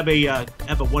 Have a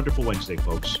wonderful Wednesday,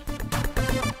 folks.